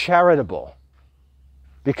uncharitable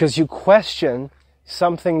because you question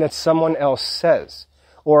something that someone else says.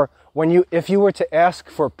 Or if you were to ask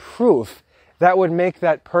for proof, that would make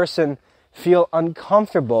that person feel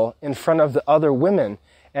uncomfortable in front of the other women,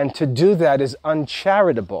 and to do that is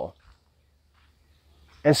uncharitable.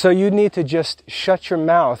 And so you need to just shut your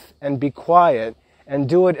mouth and be quiet and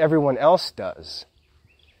do what everyone else does.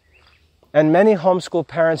 And many homeschool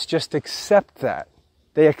parents just accept that.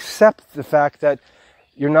 They accept the fact that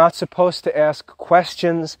you're not supposed to ask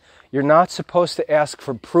questions, you're not supposed to ask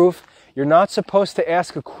for proof, you're not supposed to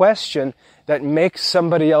ask a question that makes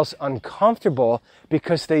somebody else uncomfortable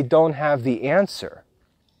because they don't have the answer.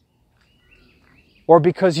 Or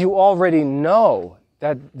because you already know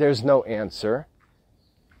that there's no answer.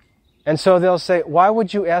 And so they'll say, why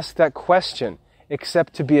would you ask that question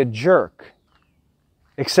except to be a jerk,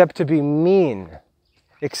 except to be mean,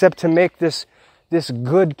 except to make this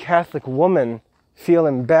good Catholic woman feel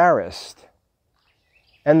embarrassed?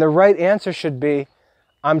 And the right answer should be,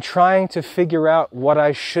 I'm trying to figure out what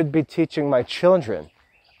I should be teaching my children.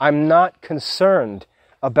 I'm not concerned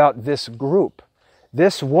about this group.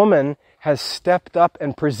 This woman has stepped up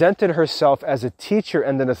and presented herself as a teacher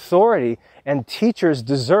and an authority, and teachers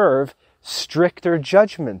deserve stricter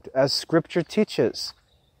judgment, as Scripture teaches.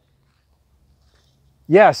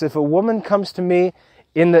 Yes, if a woman comes to me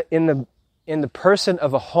in the in the person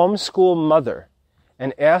of a homeschool mother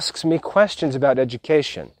and asks me questions about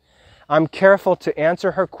education, I'm careful to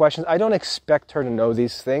answer her questions. I don't expect her to know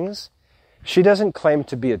these things. She doesn't claim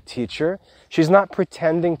to be a teacher. She's not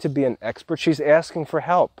pretending to be an expert. She's asking for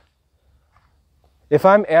help. If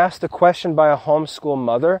I'm asked a question by a homeschool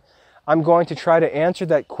mother, I'm going to try to answer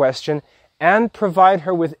that question and provide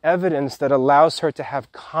her with evidence that allows her to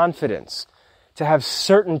have confidence, to have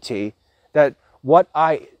certainty that what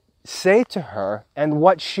I say to her and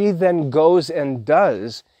what she then goes and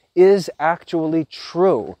does is actually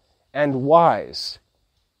true and wise.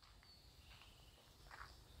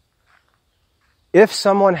 If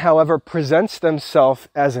someone, however, presents themselves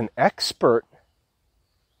as an expert,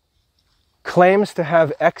 claims to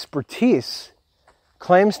have expertise,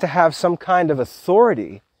 claims to have some kind of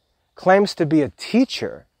authority, claims to be a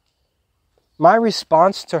teacher, my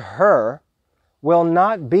response to her will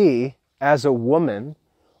not be as a woman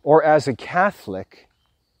or as a Catholic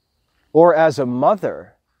or as a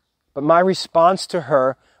mother, but my response to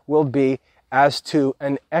her will be as to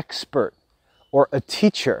an expert or a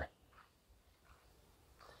teacher.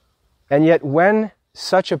 And yet when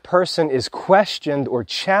such a person is questioned or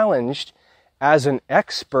challenged as an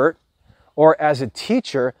expert or as a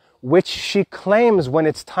teacher, which she claims when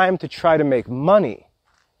it's time to try to make money,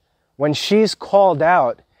 when she's called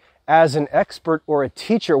out as an expert or a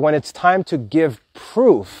teacher, when it's time to give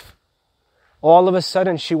proof, all of a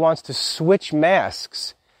sudden she wants to switch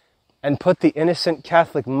masks and put the innocent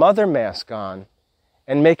Catholic mother mask on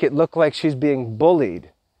and make it look like she's being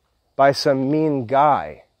bullied by some mean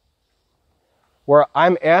guy. Where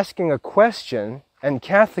I'm asking a question, and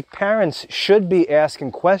Catholic parents should be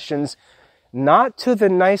asking questions not to the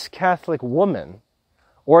nice Catholic woman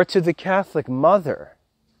or to the Catholic mother.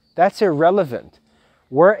 That's irrelevant.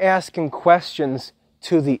 We're asking questions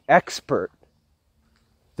to the expert,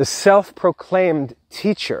 the self-proclaimed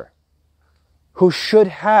teacher, who should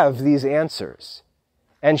have these answers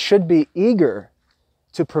and should be eager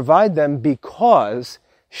to provide them because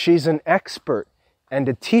she's an expert and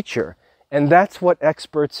a teacher. And that's what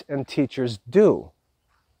experts and teachers do.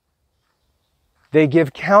 They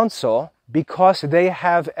give counsel because they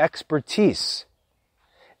have expertise.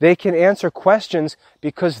 They can answer questions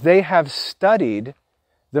because they have studied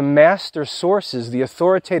the master sources, the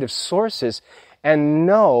authoritative sources, and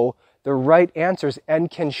know the right answers and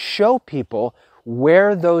can show people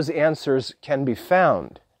where those answers can be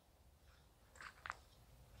found.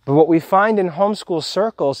 But what we find in homeschool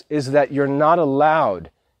circles is that you're not allowed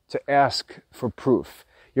to ask for proof.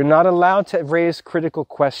 You're not allowed to raise critical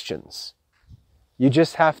questions. You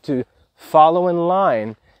just have to follow in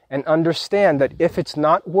line and understand that if it's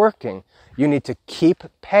not working, you need to keep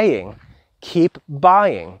paying, keep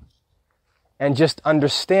buying, and just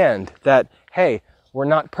understand that, hey, we're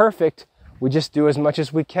not perfect, we just do as much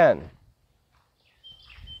as we can.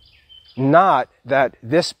 Not that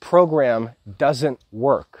this program doesn't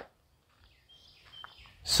work.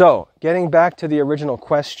 So, getting back to the original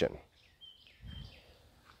question,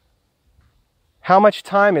 how much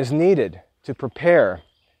time is needed to prepare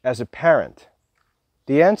as a parent?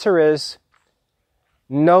 The answer is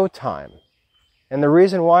no time. And the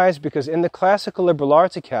reason why is because in the Classical Liberal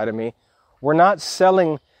Arts Academy, we're not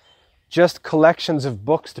selling just collections of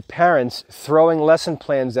books to parents, throwing lesson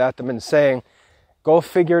plans at them and saying, go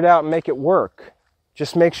figure it out and make it work.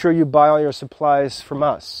 Just make sure you buy all your supplies from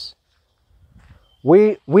us.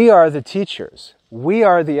 We are the teachers. We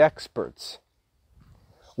are the experts.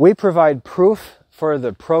 We provide proof for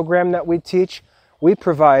the program that we teach. We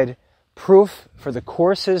provide proof for the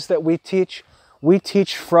courses that we teach. We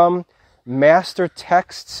teach from master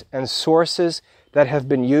texts and sources that have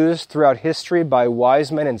been used throughout history by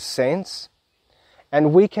wise men and saints.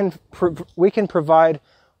 And we can provide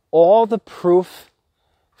all the proof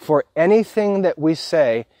for anything that we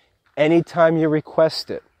say anytime you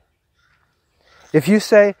request it. If you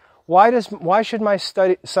say, why should my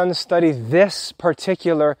son study this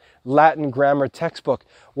particular Latin grammar textbook?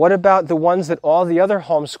 What about the ones that all the other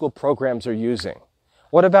homeschool programs are using?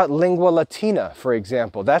 What about Lingua Latina, for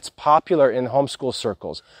example? That's popular in homeschool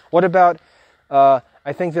circles. What about,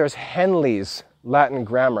 I think there's Henley's Latin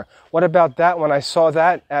grammar. What about that one? I saw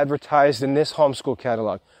that advertised in this homeschool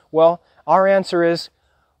catalog. Well, our answer is,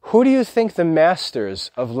 who do you think the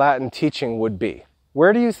masters of Latin teaching would be?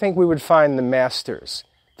 Where do you think we would find the masters,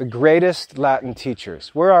 the greatest Latin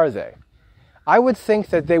teachers? Where are they? I would think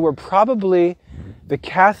that they were probably the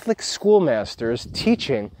Catholic schoolmasters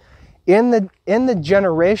teaching in the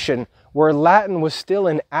generation where Latin was still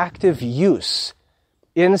in active use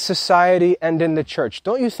in society and in the church.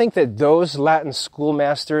 Don't you think that those Latin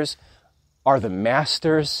schoolmasters are the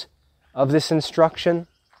masters of this instruction?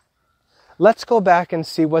 Let's go back and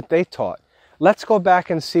see what they taught. Let's go back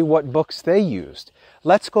and see what books they used.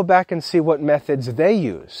 Let's go back and see what methods they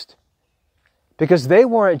used. Because they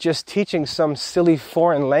weren't just teaching some silly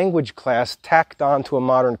foreign language class tacked on to a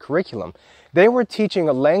modern curriculum. They were teaching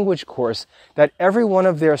a language course that every one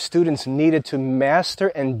of their students needed to master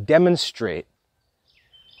and demonstrate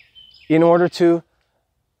in order to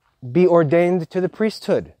be ordained to the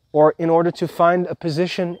priesthood, or in order to find a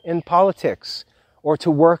position in politics, or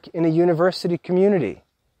to work in a university community.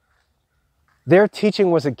 Their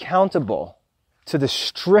teaching was accountable to the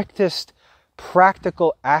strictest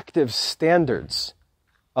practical active standards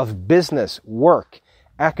of business, work,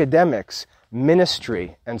 academics,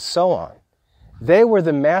 ministry, and so on. They were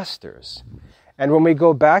the masters. And when we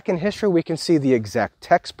go back in history, we can see the exact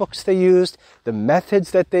textbooks they used, the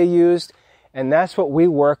methods that they used, and that's what we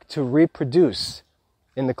work to reproduce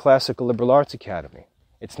in the Classical Liberal Arts Academy.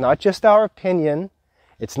 It's not just our opinion.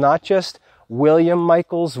 It's not just William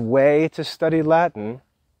Michael's way to study Latin.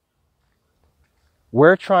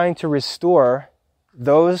 We're trying to restore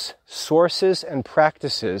those sources and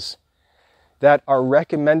practices that are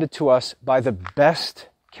recommended to us by the best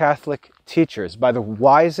Catholic teachers, by the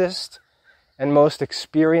wisest and most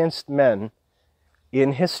experienced men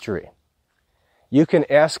in history. You can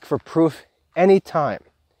ask for proof anytime.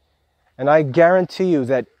 And I guarantee you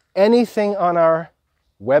that anything on our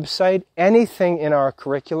website, anything in our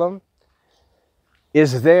curriculum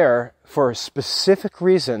is there for specific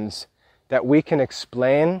reasons that we can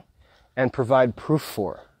explain and provide proof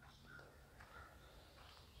for.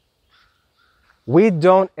 We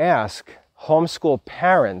don't ask homeschool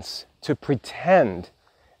parents to pretend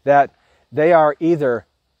that they are either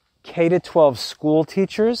K-12 school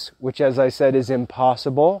teachers, which, as I said, is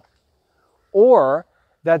impossible, or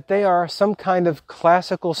that they are some kind of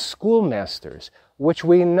classical schoolmasters, which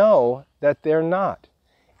we know that they're not.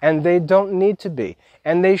 And they don't need to be.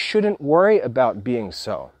 And they shouldn't worry about being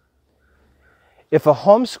so. If a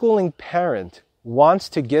homeschooling parent wants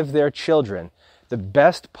to give their children the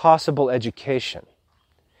best possible education,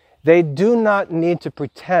 they do not need to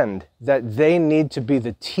pretend that they need to be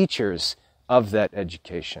the teachers of that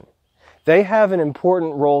education. They have an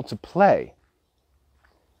important role to play,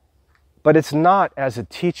 but it's not as a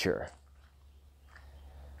teacher.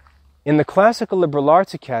 In the Classical Liberal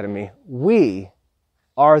Arts Academy, we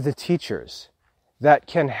are the teachers that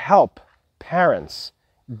can help parents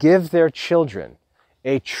give their children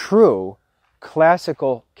a true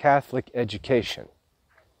classical Catholic education.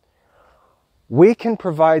 We can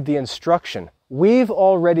provide the instruction. We've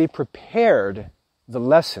already prepared the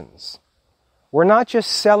lessons. We're not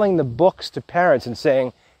just selling the books to parents and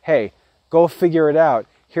saying, hey, go figure it out.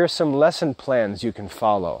 Here's some lesson plans you can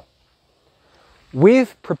follow.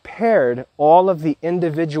 We've prepared all of the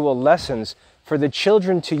individual lessons for the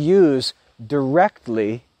children to use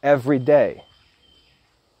directly every day.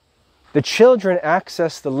 The children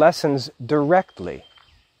access the lessons directly.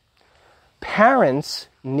 Parents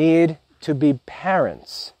need to be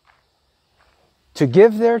parents. To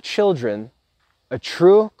give their children a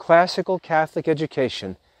true classical Catholic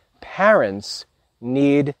education, parents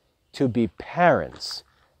need to be parents,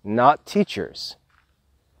 not teachers.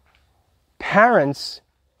 Parents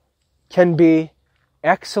can be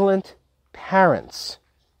excellent parents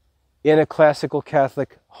in a classical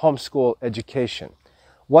Catholic homeschool education.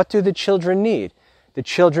 What do the children need? The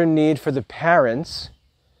children need for the parents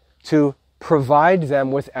to provide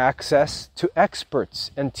them with access to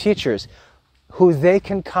experts and teachers who they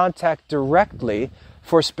can contact directly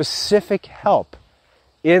for specific help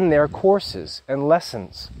in their courses and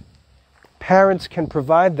lessons. Parents can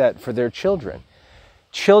provide that for their children.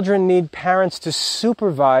 Children need parents to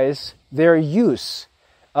supervise their use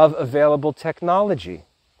of available technology.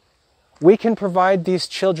 We can provide these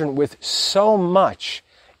children with so much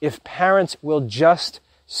if parents will just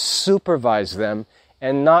supervise them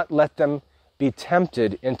and not let them be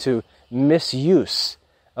tempted into misuse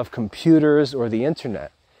of computers or the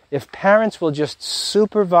internet. If parents will just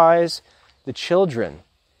supervise the children,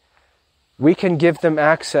 we can give them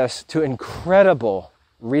access to incredible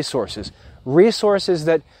resources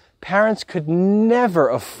that parents could never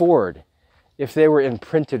afford if they were in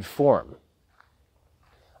printed form.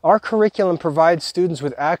 Our curriculum provides students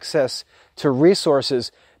with access to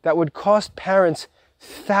resources that would cost parents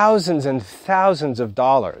thousands and thousands of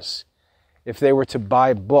dollars if they were to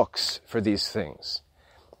buy books for these things.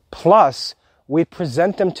 Plus, we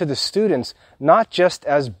present them to the students not just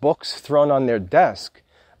as books thrown on their desk,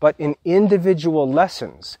 but in individual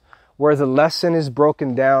lessons where the lesson is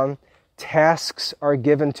broken down, tasks are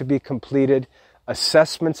given to be completed,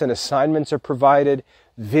 assessments and assignments are provided,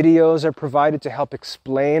 Videos are provided to help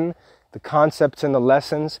explain the concepts in the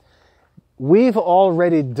lessons. We've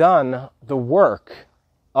already done the work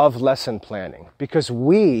of lesson planning because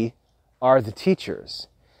we are the teachers.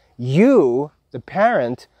 You, the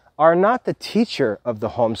parent, are not the teacher of the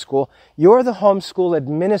homeschool. You're the homeschool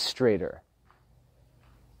administrator.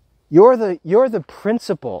 You're the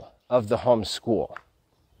principal of the homeschool.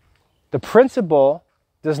 The principal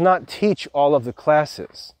does not teach all of the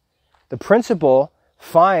classes. The principal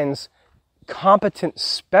finds competent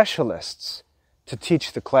specialists to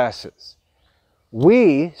teach the classes.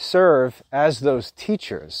 We serve as those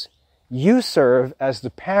teachers. You serve as the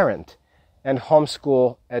parent and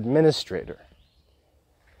homeschool administrator.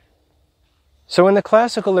 So in the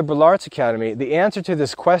Classical Liberal Arts Academy, the answer to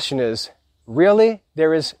this question is, really,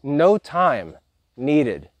 there is no time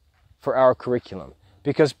needed for our curriculum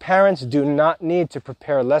because parents do not need to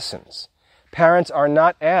prepare lessons. Parents are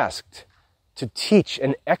not asked to teach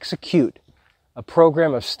and execute a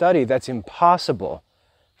program of study that's impossible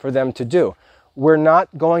for them to do. We're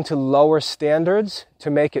not going to lower standards to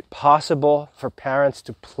make it possible for parents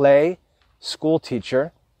to play school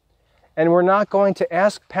teacher. And we're not going to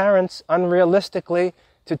ask parents unrealistically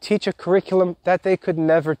to teach a curriculum that they could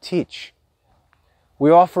never teach.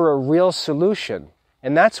 We offer a real solution.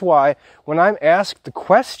 And that's why when I'm asked the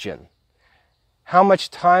question, how much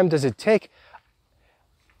time does it take?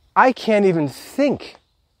 I can't even think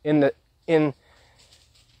in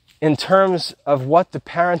terms of what the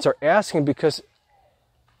parents are asking because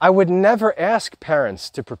I would never ask parents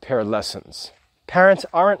to prepare lessons. Parents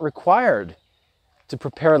aren't required to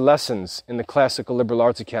prepare lessons in the Classical Liberal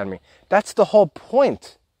Arts Academy. That's the whole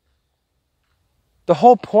point. The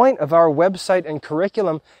whole point of our website and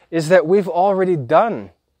curriculum is that we've already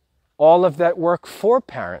done all of that work for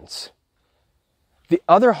parents. The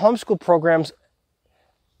other homeschool programs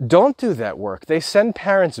don't do that work. They send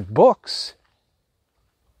parents books,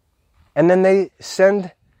 and then they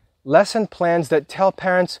send lesson plans that tell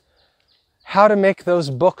parents how to make those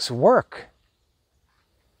books work.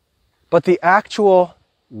 But the actual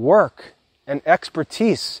work and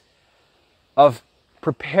expertise of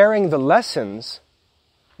preparing the lessons,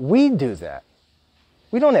 we do that.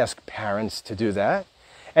 We don't ask parents to do that.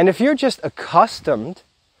 And if you're just accustomed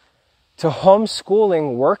to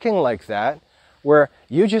homeschooling working like that, where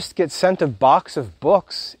you just get sent a box of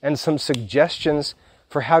books and some suggestions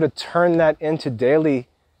for how to turn that into daily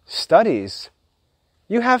studies,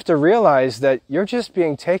 you have to realize that you're just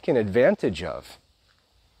being taken advantage of.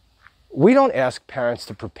 We don't ask parents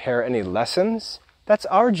to prepare any lessons. That's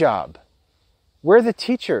our job. We're the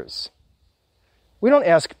teachers. We don't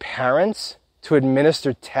ask parents to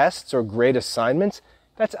administer tests or grade assignments.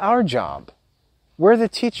 That's our job. We're the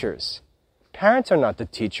teachers. Parents are not the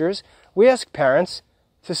teachers. We ask parents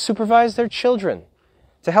to supervise their children,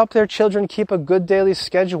 to help their children keep a good daily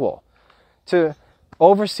schedule, to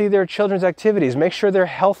oversee their children's activities, make sure they're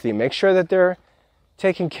healthy, make sure that they're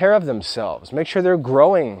taking care of themselves, make sure they're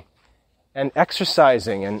growing and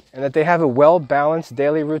exercising and that they have a well-balanced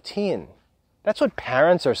daily routine. That's what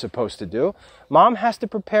parents are supposed to do. Mom has to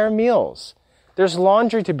prepare meals. There's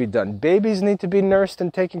laundry to be done. Babies need to be nursed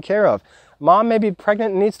and taken care of. Mom may be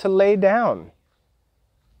pregnant and needs to lay down.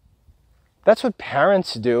 That's what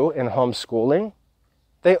parents do in homeschooling.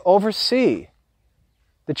 They oversee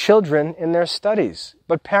the children in their studies.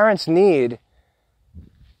 But parents need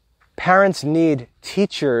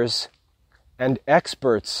teachers and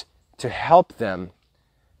experts to help them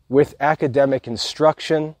with academic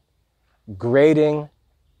instruction, grading,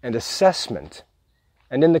 and assessment.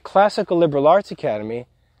 And in the Classical Liberal Arts Academy,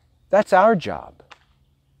 that's our job.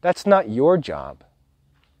 That's not your job.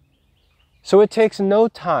 So it takes no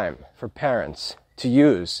time for parents to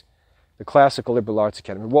use the Classical Liberal Arts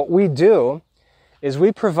Academy. What we do is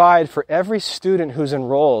we provide for every student who's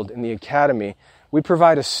enrolled in the academy, we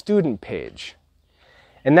provide a student page.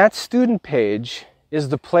 And that student page is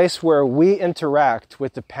the place where we interact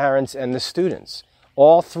with the parents and the students.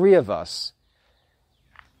 All three of us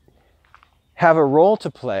have a role to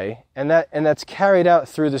play, and that's carried out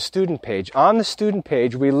through the student page. On the student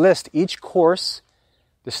page, we list each course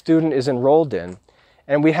the student is enrolled in,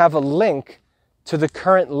 and we have a link to the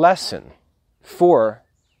current lesson for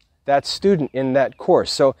that student in that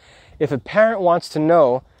course. So if a parent wants to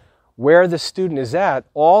know where the student is at,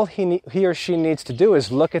 all he or she needs to do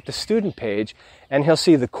is look at the student page, and he'll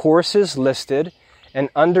see the courses listed, and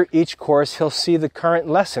under each course, he'll see the current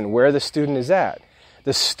lesson, where the student is at.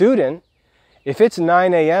 The student, if it's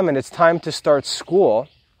 9 a.m. and it's time to start school,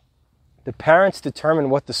 the parents determine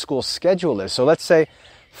what the school schedule is. So let's say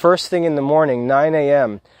first thing in the morning, 9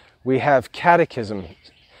 a.m., we have catechism.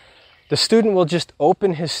 The student will just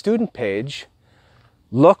open his student page,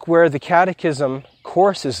 look where the catechism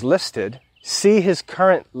course is listed, see his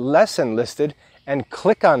current lesson listed, and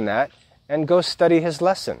click on that and go study his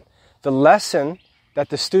lesson. The lesson that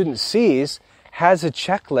the student sees has a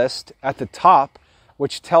checklist at the top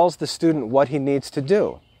which tells the student what he needs to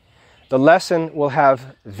do. The lesson will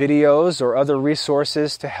have videos or other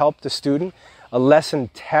resources to help the student, a lesson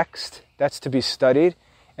text that's to be studied,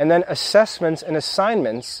 and then assessments and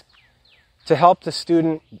assignments to help the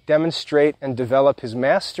student demonstrate and develop his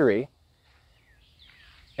mastery.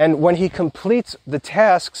 And when he completes the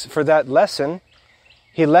tasks for that lesson,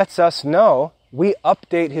 he lets us know. We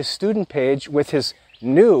update his student page with his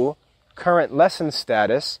new current lesson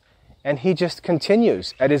status, and he just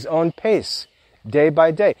continues at his own pace, day by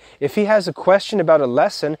day. If he has a question about a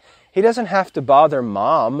lesson, he doesn't have to bother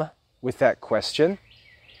mom with that question.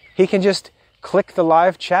 He can just click the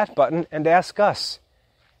live chat button and ask us.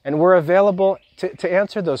 And we're available to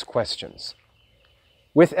answer those questions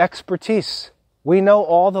with expertise. We know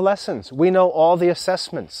all the lessons. We know all the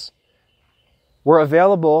assessments. We're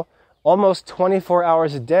available almost 24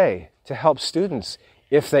 hours a day to help students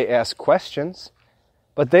if they ask questions.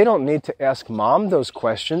 But they don't need to ask mom those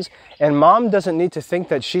questions. And mom doesn't need to think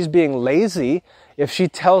that she's being lazy if she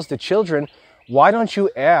tells the children, why don't you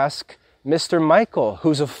ask Mr. Michael,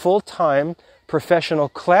 who's a full-time professional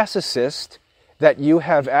classicist that you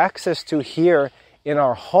have access to here in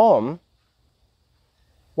our home,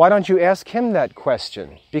 why don't you ask him that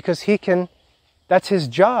question? Because that's his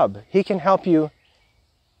job. He can help you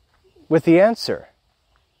with the answer.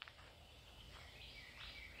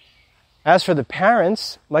 As for the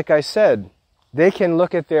parents, like I said, they can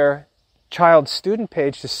look at their child's student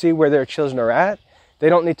page to see where their children are at. They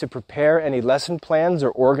don't need to prepare any lesson plans or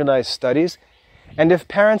organize studies. And if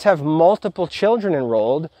parents have multiple children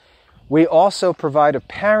enrolled, we also provide a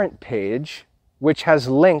parent page which has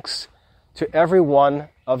links to every one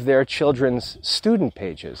of their children's student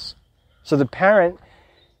pages. So the parent,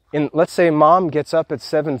 let's say mom gets up at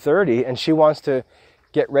 7:30 and she wants to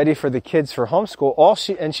get ready for the kids for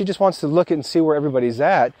homeschool, and she just wants to look and see where everybody's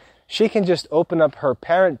at, she can just open up her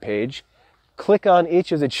parent page, click on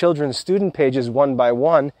each of the children's student pages one by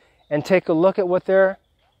one, and take a look at what they're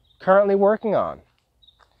currently working on.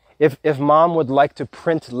 If mom would like to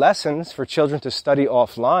print lessons for children to study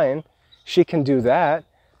offline, she can do that,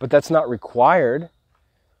 but that's not required.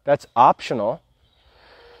 That's optional.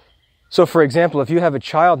 So for example, if you have a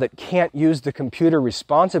child that can't use the computer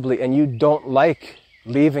responsibly and you don't like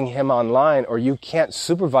leaving him online, or you can't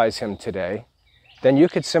supervise him today, then you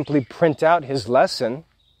could simply print out his lesson.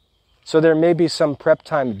 So there may be some prep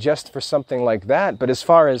time just for something like that. But as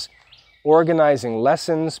far as organizing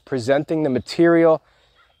lessons, presenting the material,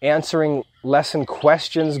 answering lesson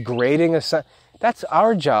questions, grading, that's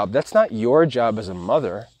our job. That's not your job as a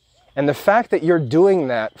mother. And the fact that you're doing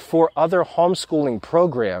that for other homeschooling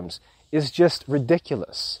programs is just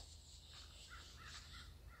ridiculous.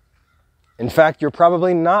 In fact, you're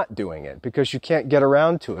probably not doing it because you can't get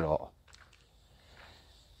around to it all.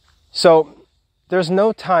 So there's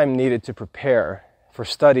no time needed to prepare for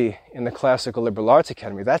study in the Classical Liberal Arts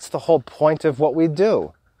Academy. That's the whole point of what we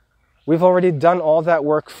do. We've already done all that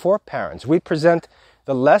work for parents. We present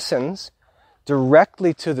the lessons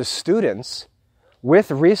directly to the students with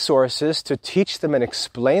resources to teach them and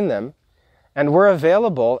explain them. And we're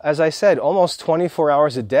available, as I said, almost 24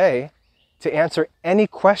 hours a day to answer any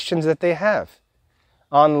questions that they have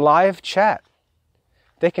on live chat.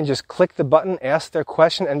 They can just click the button, ask their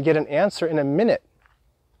question, and get an answer in a minute.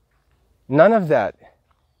 None of that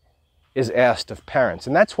is asked of parents.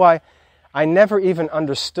 And that's why I never even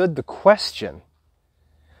understood the question,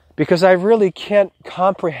 because I really can't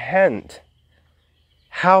comprehend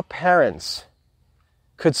how parents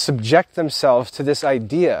could subject themselves to this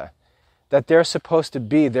idea that they're supposed to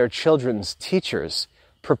be their children's teachers,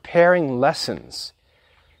 preparing lessons,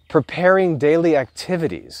 preparing daily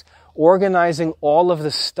activities, organizing all of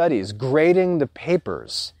the studies, grading the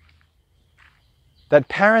papers. That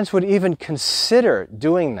parents would even consider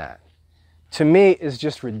doing that, to me, is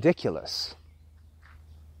just ridiculous.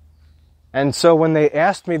 And so when they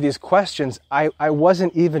asked me these questions, I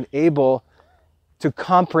wasn't even able to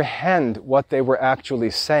comprehend what they were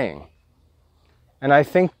actually saying. And I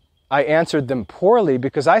think I answered them poorly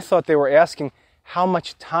because I thought they were asking how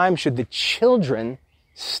much time should the children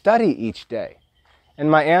study each day.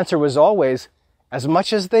 And my answer was always, as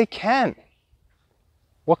much as they can.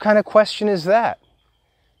 What kind of question is that?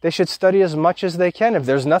 They should study as much as they can. If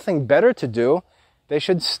there's nothing better to do, they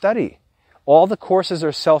should study. All the courses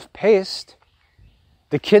are self-paced.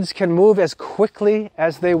 The kids can move as quickly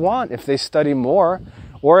as they want if they study more,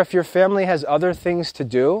 Or if your family has other things to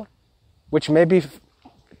do, which may be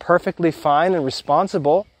perfectly fine and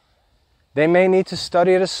responsible, they may need to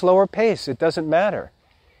study at a slower pace. It doesn't matter.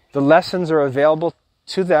 The lessons are available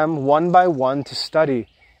to them one by one to study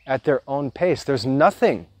at their own pace. There's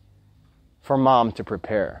nothing for mom to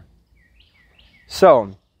prepare.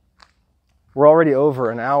 So, we're already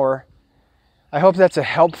over an hour. I hope that's a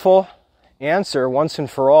helpful answer once and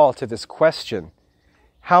for all to this question.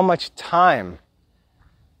 How much time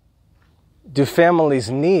do families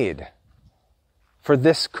need for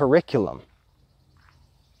this curriculum?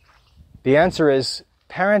 The answer is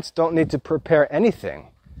parents don't need to prepare anything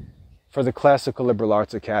for the Classical Liberal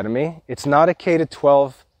Arts Academy. It's not a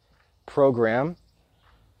K-12 program.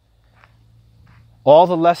 All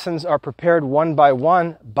the lessons are prepared one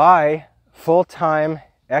by full-time,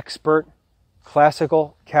 expert,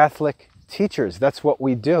 classical Catholic teachers. That's what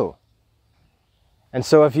we do. And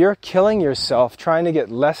so if you're killing yourself trying to get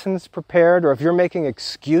lessons prepared, or if you're making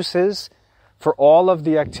excuses for all of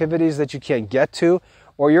the activities that you can't get to,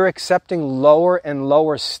 or you're accepting lower and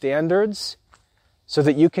lower standards so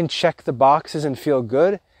that you can check the boxes and feel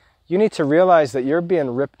good, you need to realize that you're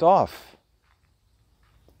being ripped off.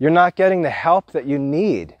 You're not getting the help that you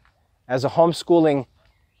need as a homeschooling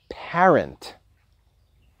parent.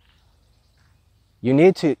 You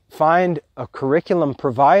need to find a curriculum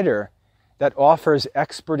provider that offers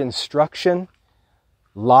expert instruction,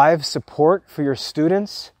 live support for your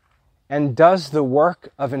students, and does the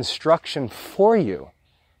work of instruction for you,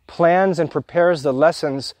 plans and prepares the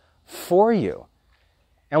lessons for you.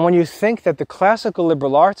 And when you think that the Classical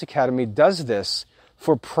Liberal Arts Academy does this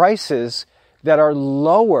for prices that are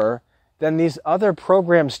lower than these other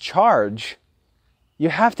programs charge, you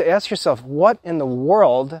have to ask yourself, what in the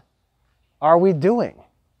world are we doing?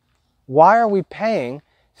 Why are we paying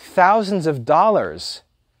thousands of dollars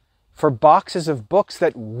for boxes of books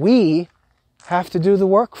that we have to do the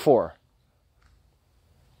work for?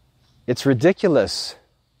 It's ridiculous.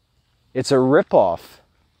 It's a ripoff.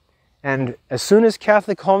 And as soon as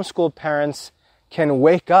Catholic homeschool parents can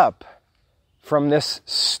wake up from this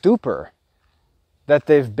stupor that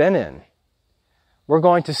they've been in, we're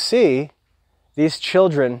going to see these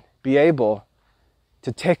children be able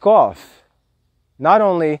to take off, not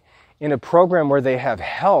only in a program where they have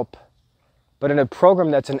help, but in a program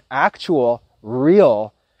that's an actual,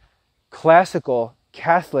 real, classical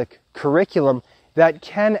Catholic curriculum that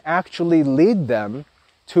can actually lead them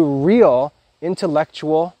to real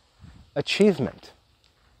intellectual achievement.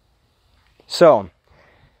 So,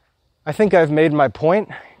 I think I've made my point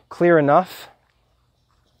clear enough.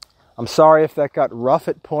 I'm sorry if that got rough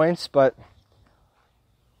at points, but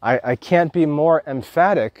I can't be more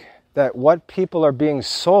emphatic that what people are being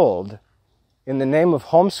sold in the name of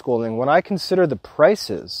homeschooling, when I consider the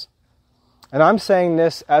prices, and I'm saying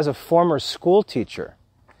this as a former school teacher,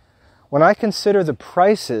 when I consider the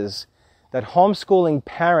prices that homeschooling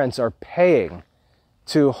parents are paying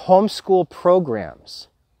to homeschool programs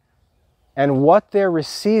and what they're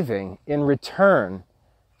receiving in return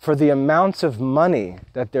for the amounts of money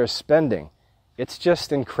that they're spending, it's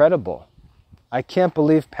just incredible. I can't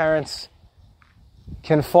believe parents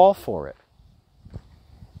can fall for it.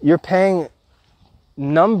 You're paying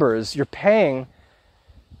numbers, you're paying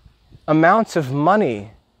amounts of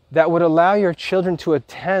money that would allow your children to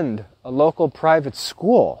attend a local private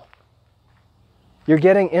school. You're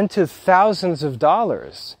getting into thousands of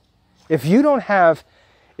dollars. If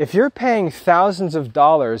you're paying thousands of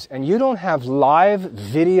dollars and you don't have live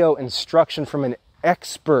video instruction from an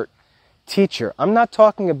expert teacher, I'm not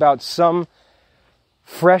talking about some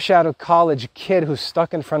fresh out of college kid who's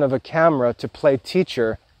stuck in front of a camera to play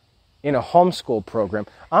teacher in a homeschool program.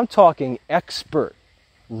 I'm talking expert,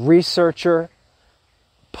 researcher,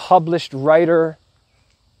 published writer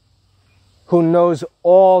who knows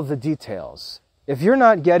all the details. If you're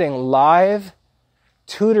not getting live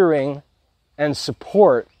tutoring and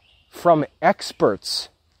support from experts,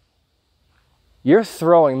 you're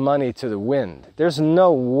throwing money to the wind. There's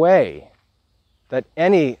no way that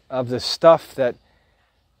any of the stuff that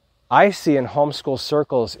I see in homeschool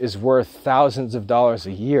circles is worth thousands of dollars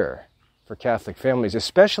a year for Catholic families,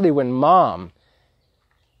 especially when mom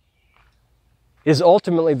is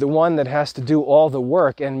ultimately the one that has to do all the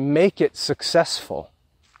work and make it successful.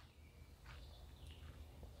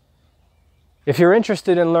 If you're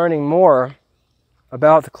interested in learning more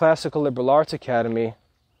about the Classical Liberal Arts Academy,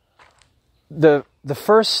 the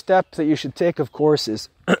first step that you should take, of course, is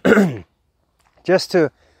just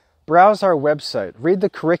to browse our website, read the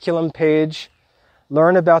curriculum page,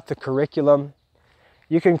 learn about the curriculum.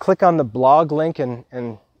 You can click on the blog link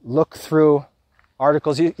and look through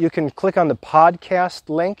articles. You can click on the podcast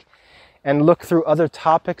link and look through other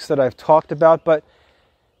topics that I've talked about. But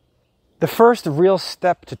the first real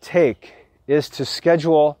step to take is to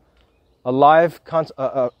schedule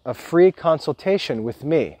a free consultation with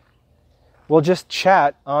me. We'll just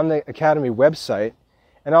chat on the Academy website,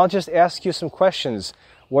 and I'll just ask you some questions.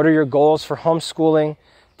 What are your goals for homeschooling?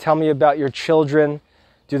 Tell me about your children.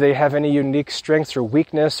 Do they have any unique strengths or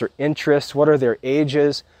weakness or interests? What are their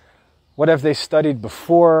ages? What have they studied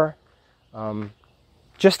before?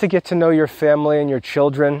 Just to get to know your family and your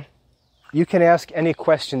children. You can ask any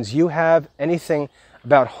questions you have, anything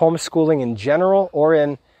about homeschooling in general or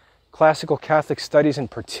in classical Catholic studies in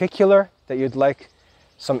particular that you'd like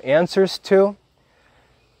some answers to.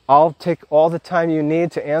 I'll take all the time you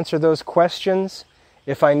need to answer those questions.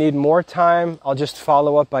 If I need more time, I'll just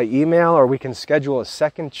follow up by email, or we can schedule a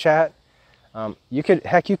second chat. You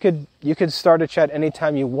could start a chat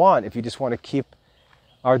anytime you want if you just want to keep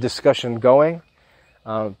our discussion going.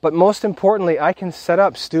 But most importantly, I can set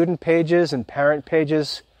up student pages and parent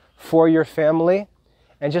pages for your family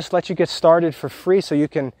and just let you get started for free so you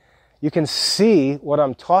can see what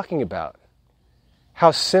I'm talking about.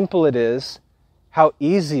 How simple it is, how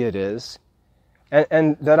easy it is,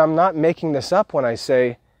 and that I'm not making this up when I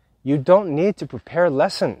say you don't need to prepare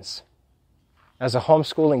lessons as a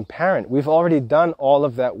homeschooling parent. We've already done all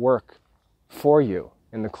of that work for you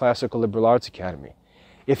in the Classical Liberal Arts Academy.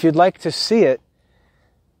 If you'd like to see it,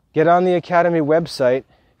 get on the Academy website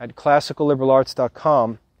at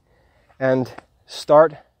classicalliberalarts.com and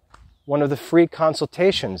start one of the free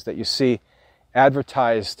consultations that you see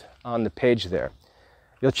advertised on the page there.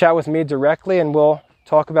 You'll chat with me directly and we'll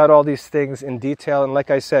talk about all these things in detail. And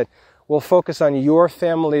like I said, we'll focus on your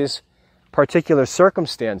family's particular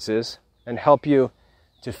circumstances and help you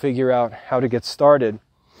to figure out how to get started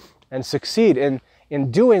and succeed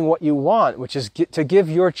in doing what you want, which is to give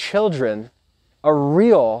your children a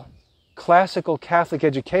real classical Catholic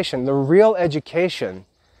education, the real education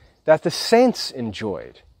that the saints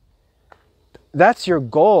enjoyed. That's your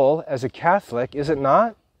goal as a Catholic, is it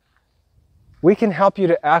not? We can help you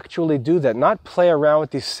to actually do that, not play around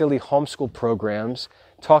with these silly homeschool programs,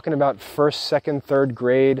 talking about first, second, third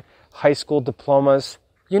grade, high school diplomas.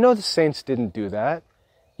 You know the saints didn't do that.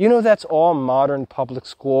 You know that's all modern public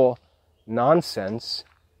school nonsense.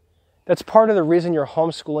 That's part of the reason you're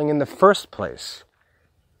homeschooling in the first place.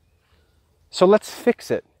 So let's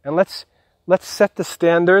fix it, and let's set the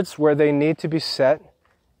standards where they need to be set,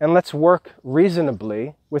 and let's work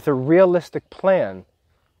reasonably with a realistic plan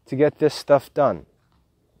to get this stuff done.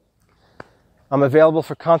 I'm available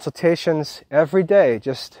for consultations every day.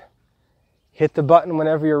 Just hit the button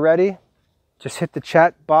whenever you're ready. Just hit the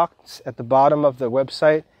chat box at the bottom of the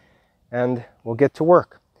website, and we'll get to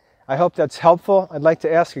work. I hope that's helpful. I'd like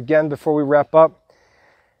to ask again before we wrap up,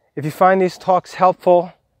 if you find these talks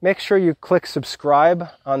helpful, make sure you click subscribe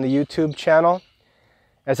on the YouTube channel.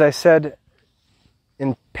 As I said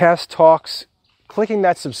in past talks, clicking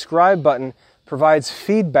that subscribe button provides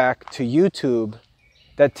feedback to YouTube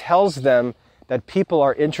that tells them that people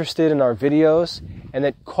are interested in our videos, and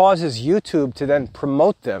that causes YouTube to then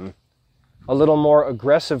promote them a little more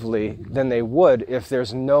aggressively than they would if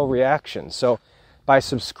there's no reaction. So by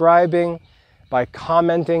subscribing, by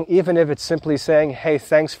commenting, even if it's simply saying, hey,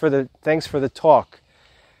 thanks for the talk,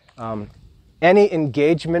 any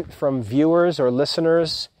engagement from viewers or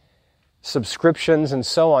listeners, subscriptions and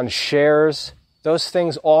so on, shares, those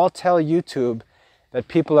things all tell YouTube that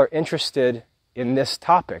people are interested in this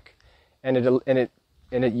topic, and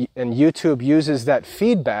YouTube uses that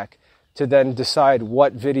feedback to then decide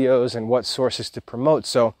what videos and what sources to promote.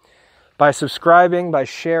 So by subscribing, by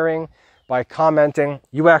sharing, by commenting,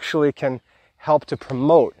 you actually can help to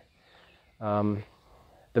promote the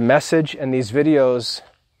message and these videos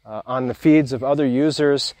on the feeds of other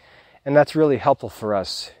users, and that's really helpful for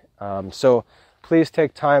us. So please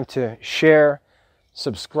take time to share,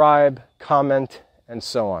 subscribe, comment, and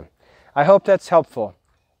so on. I hope that's helpful.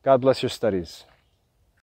 God bless your studies.